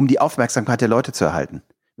 um die Aufmerksamkeit der Leute zu erhalten.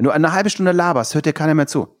 Wenn du eine halbe Stunde laberst, hört dir keiner mehr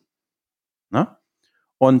zu. Ne?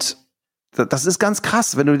 Und das ist ganz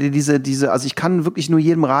krass, wenn du dir also ich kann wirklich nur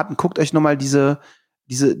jedem raten, guckt euch nochmal diese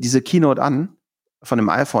Keynote an von dem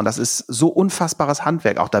iPhone. Das ist so unfassbares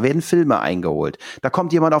Handwerk. Auch da werden Filme eingeholt. Da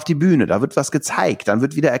kommt jemand auf die Bühne, da wird was gezeigt, dann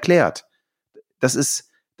wird wieder erklärt. Das ist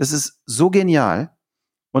so genial.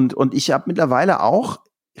 Und ich habe mittlerweile auch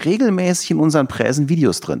regelmäßig in unseren Präsen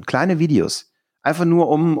Videos drin, kleine Videos. Einfach nur,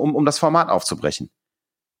 um das Format aufzubrechen.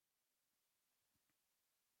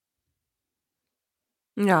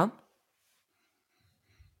 Ja.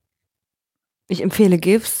 Ich empfehle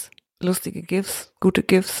GIFs, lustige GIFs, gute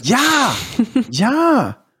GIFs. Ja,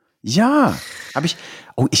 ich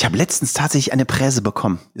habe letztens tatsächlich eine Präse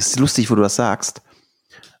bekommen. Ist lustig, wo du das sagst.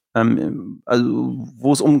 Also,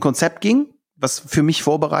 wo es um ein Konzept ging, was für mich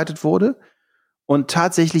vorbereitet wurde und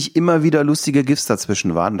tatsächlich immer wieder lustige GIFs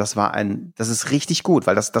dazwischen waren. Das ist richtig gut,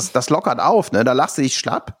 weil das lockert auf, ne? Da lachst du dich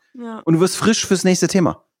schlapp und du wirst frisch fürs nächste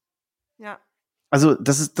Thema. Ja. Also,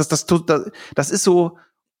 das ist so.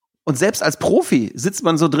 Und selbst als Profi sitzt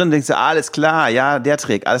man so drin und denkt so, alles klar, ja, der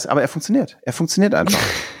Trick, alles, aber er funktioniert. Er funktioniert einfach.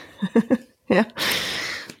 Ja.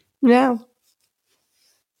 Ja.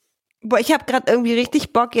 Boah, ich habe gerade irgendwie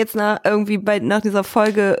richtig Bock, jetzt nach dieser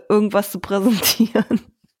Folge irgendwas zu präsentieren.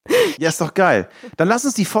 Ja, ist doch geil. Dann lass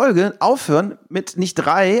uns die Folge aufhören mit nicht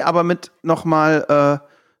 3, aber mit nochmal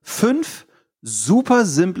 5 super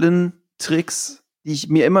simplen Tricks, die ich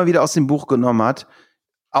mir immer wieder aus dem Buch genommen habe.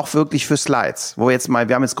 Auch wirklich für Slides, wir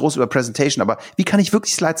haben jetzt groß über Presentation, aber wie kann ich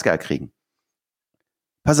wirklich Slides geil kriegen?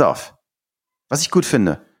 Pass auf, was ich gut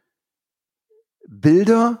finde.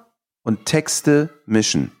 Bilder und Texte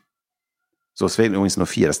mischen. So, es wären übrigens nur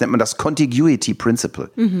 4. Das nennt man das Contiguity Principle.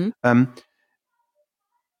 Mhm.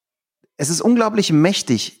 Es ist unglaublich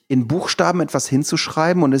mächtig, in Buchstaben etwas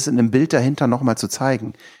hinzuschreiben und es in einem Bild dahinter nochmal zu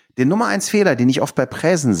zeigen. Der Nummer 1 Fehler, den ich oft bei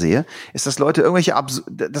Präsen sehe, ist, dass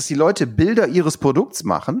die Leute Bilder ihres Produkts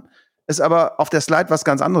machen, es aber auf der Slide was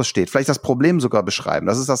ganz anderes steht. Vielleicht das Problem sogar beschreiben.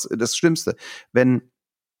 Das ist das Schlimmste.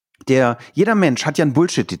 Jeder Mensch hat ja einen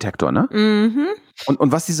Bullshit-Detektor, ne? Mhm.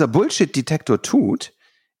 Und was dieser Bullshit-Detektor tut,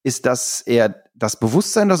 ist, dass er das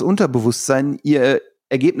Bewusstsein, das Unterbewusstsein ihr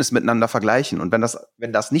Ergebnis miteinander vergleichen. Und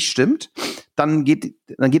wenn das nicht stimmt, dann geht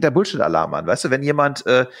der Bullshit-Alarm an. Weißt du, wenn jemand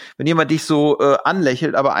dich so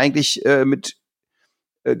anlächelt, aber eigentlich mit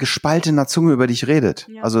gespaltener Zunge über dich redet.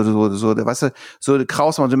 Ja. Also weißt du, so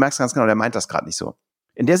Kraus, und du merkst ganz genau, der meint das gerade nicht so.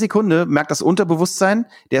 In der Sekunde merkt das Unterbewusstsein,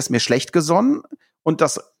 der ist mir schlecht gesonnen, und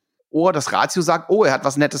das Ohr, das Ratio sagt, oh, er hat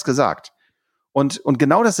was Nettes gesagt. Und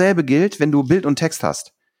genau dasselbe gilt, wenn du Bild und Text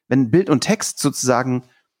hast. Wenn Bild und Text sozusagen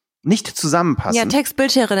nicht zusammenpassen. Ja,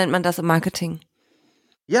 Text-Bildschere nennt man das im Marketing.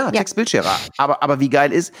 Ja, Text-Bildschere. Aber wie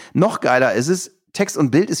geil noch geiler ist es, Text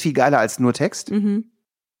und Bild ist viel geiler als nur Text. Mhm.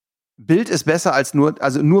 Bild ist besser als nur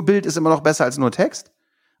Bild ist immer noch besser als nur Text.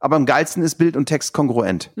 Aber am geilsten ist Bild und Text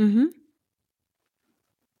kongruent. Mhm.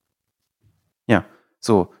 Ja,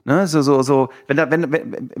 so, ne, so,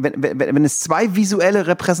 wenn es 2 visuelle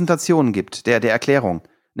Repräsentationen gibt, der Erklärung,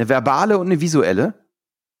 eine verbale und eine visuelle,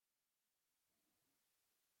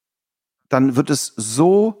 dann wird es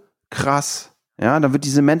so krass, ja, dann wird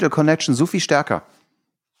diese Mental Connection so viel stärker.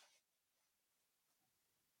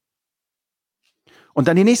 Und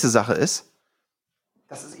dann die nächste Sache ist,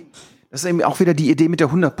 das ist eben auch wieder die Idee mit der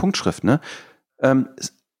 100-Punkt-Schrift, ne? Er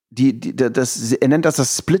nennt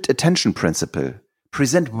das Split Attention Principle.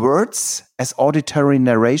 Present words as auditory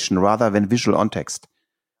narration rather than visual on text.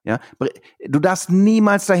 Ja? Du darfst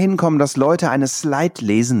niemals dahin kommen, dass Leute eine Slide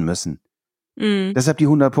lesen müssen. Mhm. Deshalb die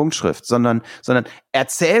 100-Punkt-Schrift, sondern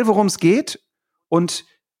erzähl, worum es geht, und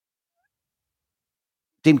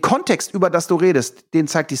den Kontext, über das du redest, den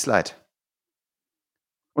zeigt die Slide.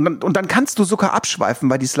 Und dann kannst du sogar abschweifen,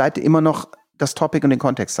 weil die Slide immer noch das Topic und den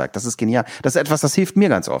Kontext zeigt. Das ist genial. Das ist etwas, das hilft mir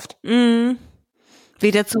ganz oft. Mhm.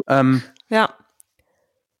 Wieder zu. Ja.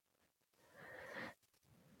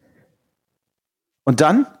 Und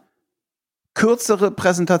dann kürzere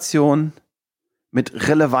Präsentationen mit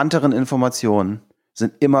relevanteren Informationen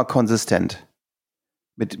sind immer konsistent.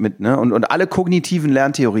 Ne? Und alle kognitiven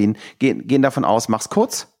Lerntheorien gehen davon aus, mach's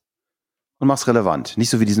kurz und mach's relevant.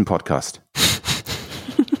 Nicht so wie diesen Podcast.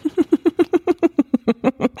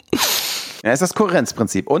 Ja, ist das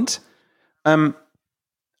Kohärenzprinzip. Und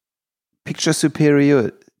Picture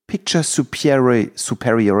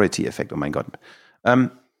Superiority Effekt, oh mein Gott.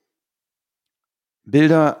 Ein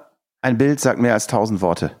Bild sagt mehr als 1000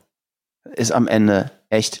 Worte. Ist am Ende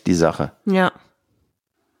echt die Sache. Ja.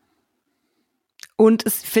 Und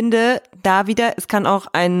ich finde, da wieder, es kann auch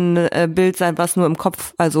ein Bild sein, was nur im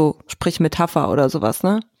Kopf, also sprich Metapher oder sowas,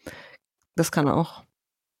 ne? Das kann auch.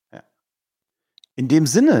 In dem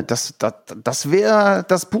Sinne, das wäre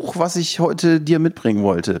das Buch, was ich heute dir mitbringen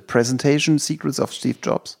wollte. Presentation Secrets of Steve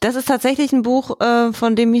Jobs. Das ist tatsächlich ein Buch,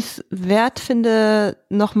 von dem ich es wert finde,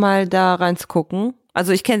 nochmal da reinzugucken.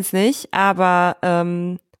 Also ich kenne es nicht, aber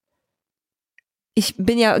ich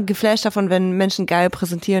bin ja geflasht davon, wenn Menschen geil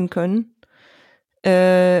präsentieren können.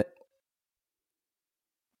 Ich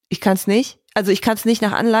kann es nicht. Also ich kann es nicht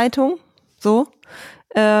nach Anleitung. So.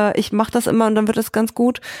 Ich mache das immer und dann wird es ganz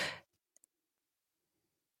gut.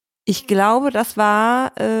 Ich glaube, das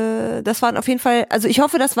waren auf jeden Fall, also ich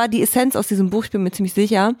hoffe, das war die Essenz aus diesem Buch, ich bin mir ziemlich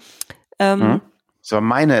sicher. Das war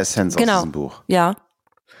meine Essenz aus diesem Buch. Ja.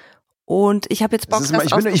 Und ich habe jetzt Bock,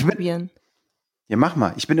 das auszuprobieren. Ja, mach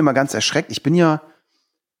mal. Ich bin immer ganz erschreckt. Ich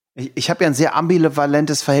habe ja ein sehr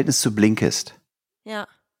ambivalentes Verhältnis zu Blinkist. Ja.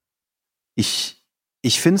 Ich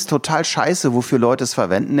finde es total scheiße, wofür Leute es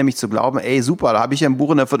verwenden, nämlich zu glauben, ey, super, da habe ich ja ein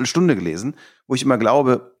Buch in einer Viertelstunde gelesen, wo ich immer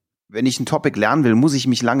glaube, wenn ich ein Topic lernen will, muss ich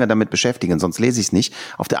mich lange damit beschäftigen, sonst lese ich es nicht.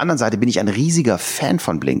 Auf der anderen Seite bin ich ein riesiger Fan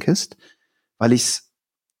von Blinkist, weil ich es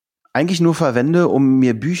eigentlich nur verwende, um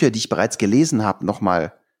mir Bücher, die ich bereits gelesen habe,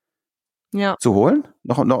 nochmal zu holen,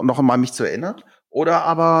 noch mal mich zu erinnern. Oder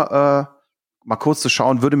aber mal kurz zu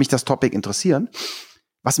schauen, würde mich das Topic interessieren.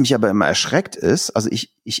 Was mich aber immer erschreckt ist, also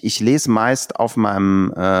ich lese meist auf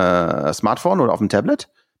meinem Smartphone oder auf dem Tablet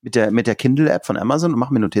mit der Kindle-App von Amazon und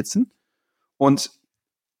mache mir Notizen. Und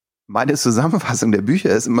meine Zusammenfassung der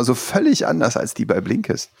Bücher ist immer so völlig anders als die bei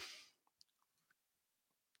Blinkist.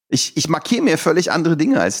 Ich markiere mir völlig andere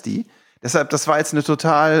Dinge als die. Deshalb, das war jetzt eine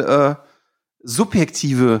total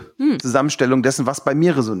subjektive Zusammenstellung dessen, was bei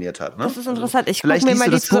mir resoniert hat. Ne? Das ist interessant. Vielleicht liest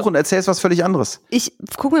du das Buch und erzählst was völlig anderes. Ich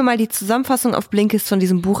gucke mir mal die Zusammenfassung auf Blinkist von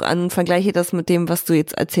diesem Buch an und vergleiche das mit dem, was du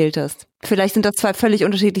jetzt erzählt hast. Vielleicht sind das zwei völlig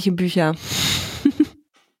unterschiedliche Bücher.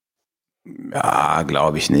 Ja,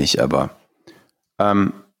 glaube ich nicht, aber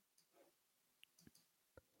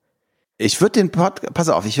ich würde pass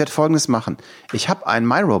auf, ich werde Folgendes machen. Ich habe ein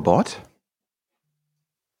MyRobot.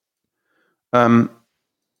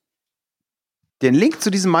 Den Link zu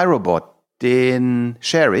diesem MyRobot, den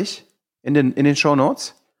share ich in den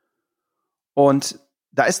Shownotes. Und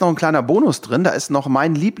da ist noch ein kleiner Bonus drin. Da ist noch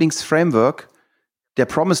mein Lieblingsframework, der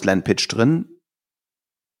Promised Land Pitch drin,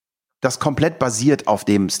 das komplett basiert auf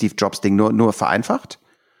dem Steve Jobs Ding, nur vereinfacht.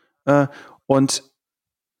 Und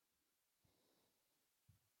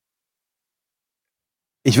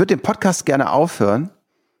ich würde den Podcast gerne aufhören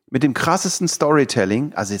mit dem krassesten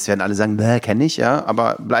Storytelling. Also jetzt werden alle sagen, kenne ich, ja,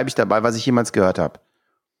 aber bleibe ich dabei, was ich jemals gehört habe.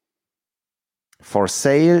 For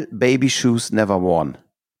sale, baby shoes never worn.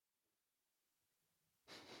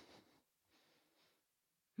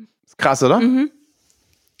 Ist krass, oder? Mhm.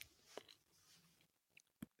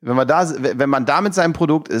 Wenn man da mit seinem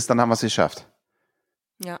Produkt ist, dann haben wir es geschafft.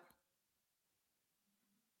 Ja.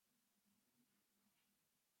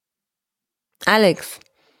 Alex.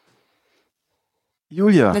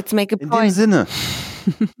 Julia, let's make a point. In dem Sinne,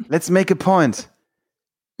 let's make a point.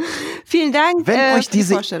 Vielen Dank für die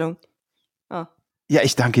Vorstellung. Oh. Ja,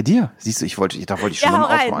 ich danke dir. Siehst du, da wollte ich schon im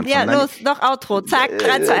Outro anfangen. Ja, los, noch Outro. Zack,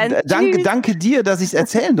 3 zu 1. Danke dir, dass ich es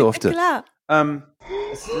erzählen durfte. Klar.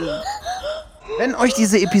 Wenn euch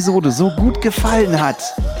diese Episode so gut gefallen hat,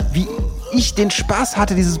 wie ich den Spaß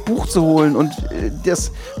hatte, dieses Buch zu holen und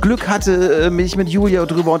das Glück hatte, mich mit Julia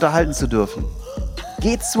darüber unterhalten zu dürfen,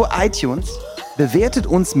 geht zu iTunes, bewertet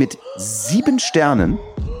uns mit 7 Sternen,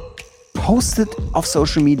 postet auf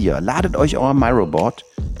Social Media, ladet euch euer MyRobot,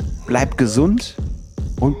 bleibt gesund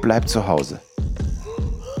und bleibt zu Hause.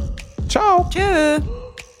 Ciao. Tschö.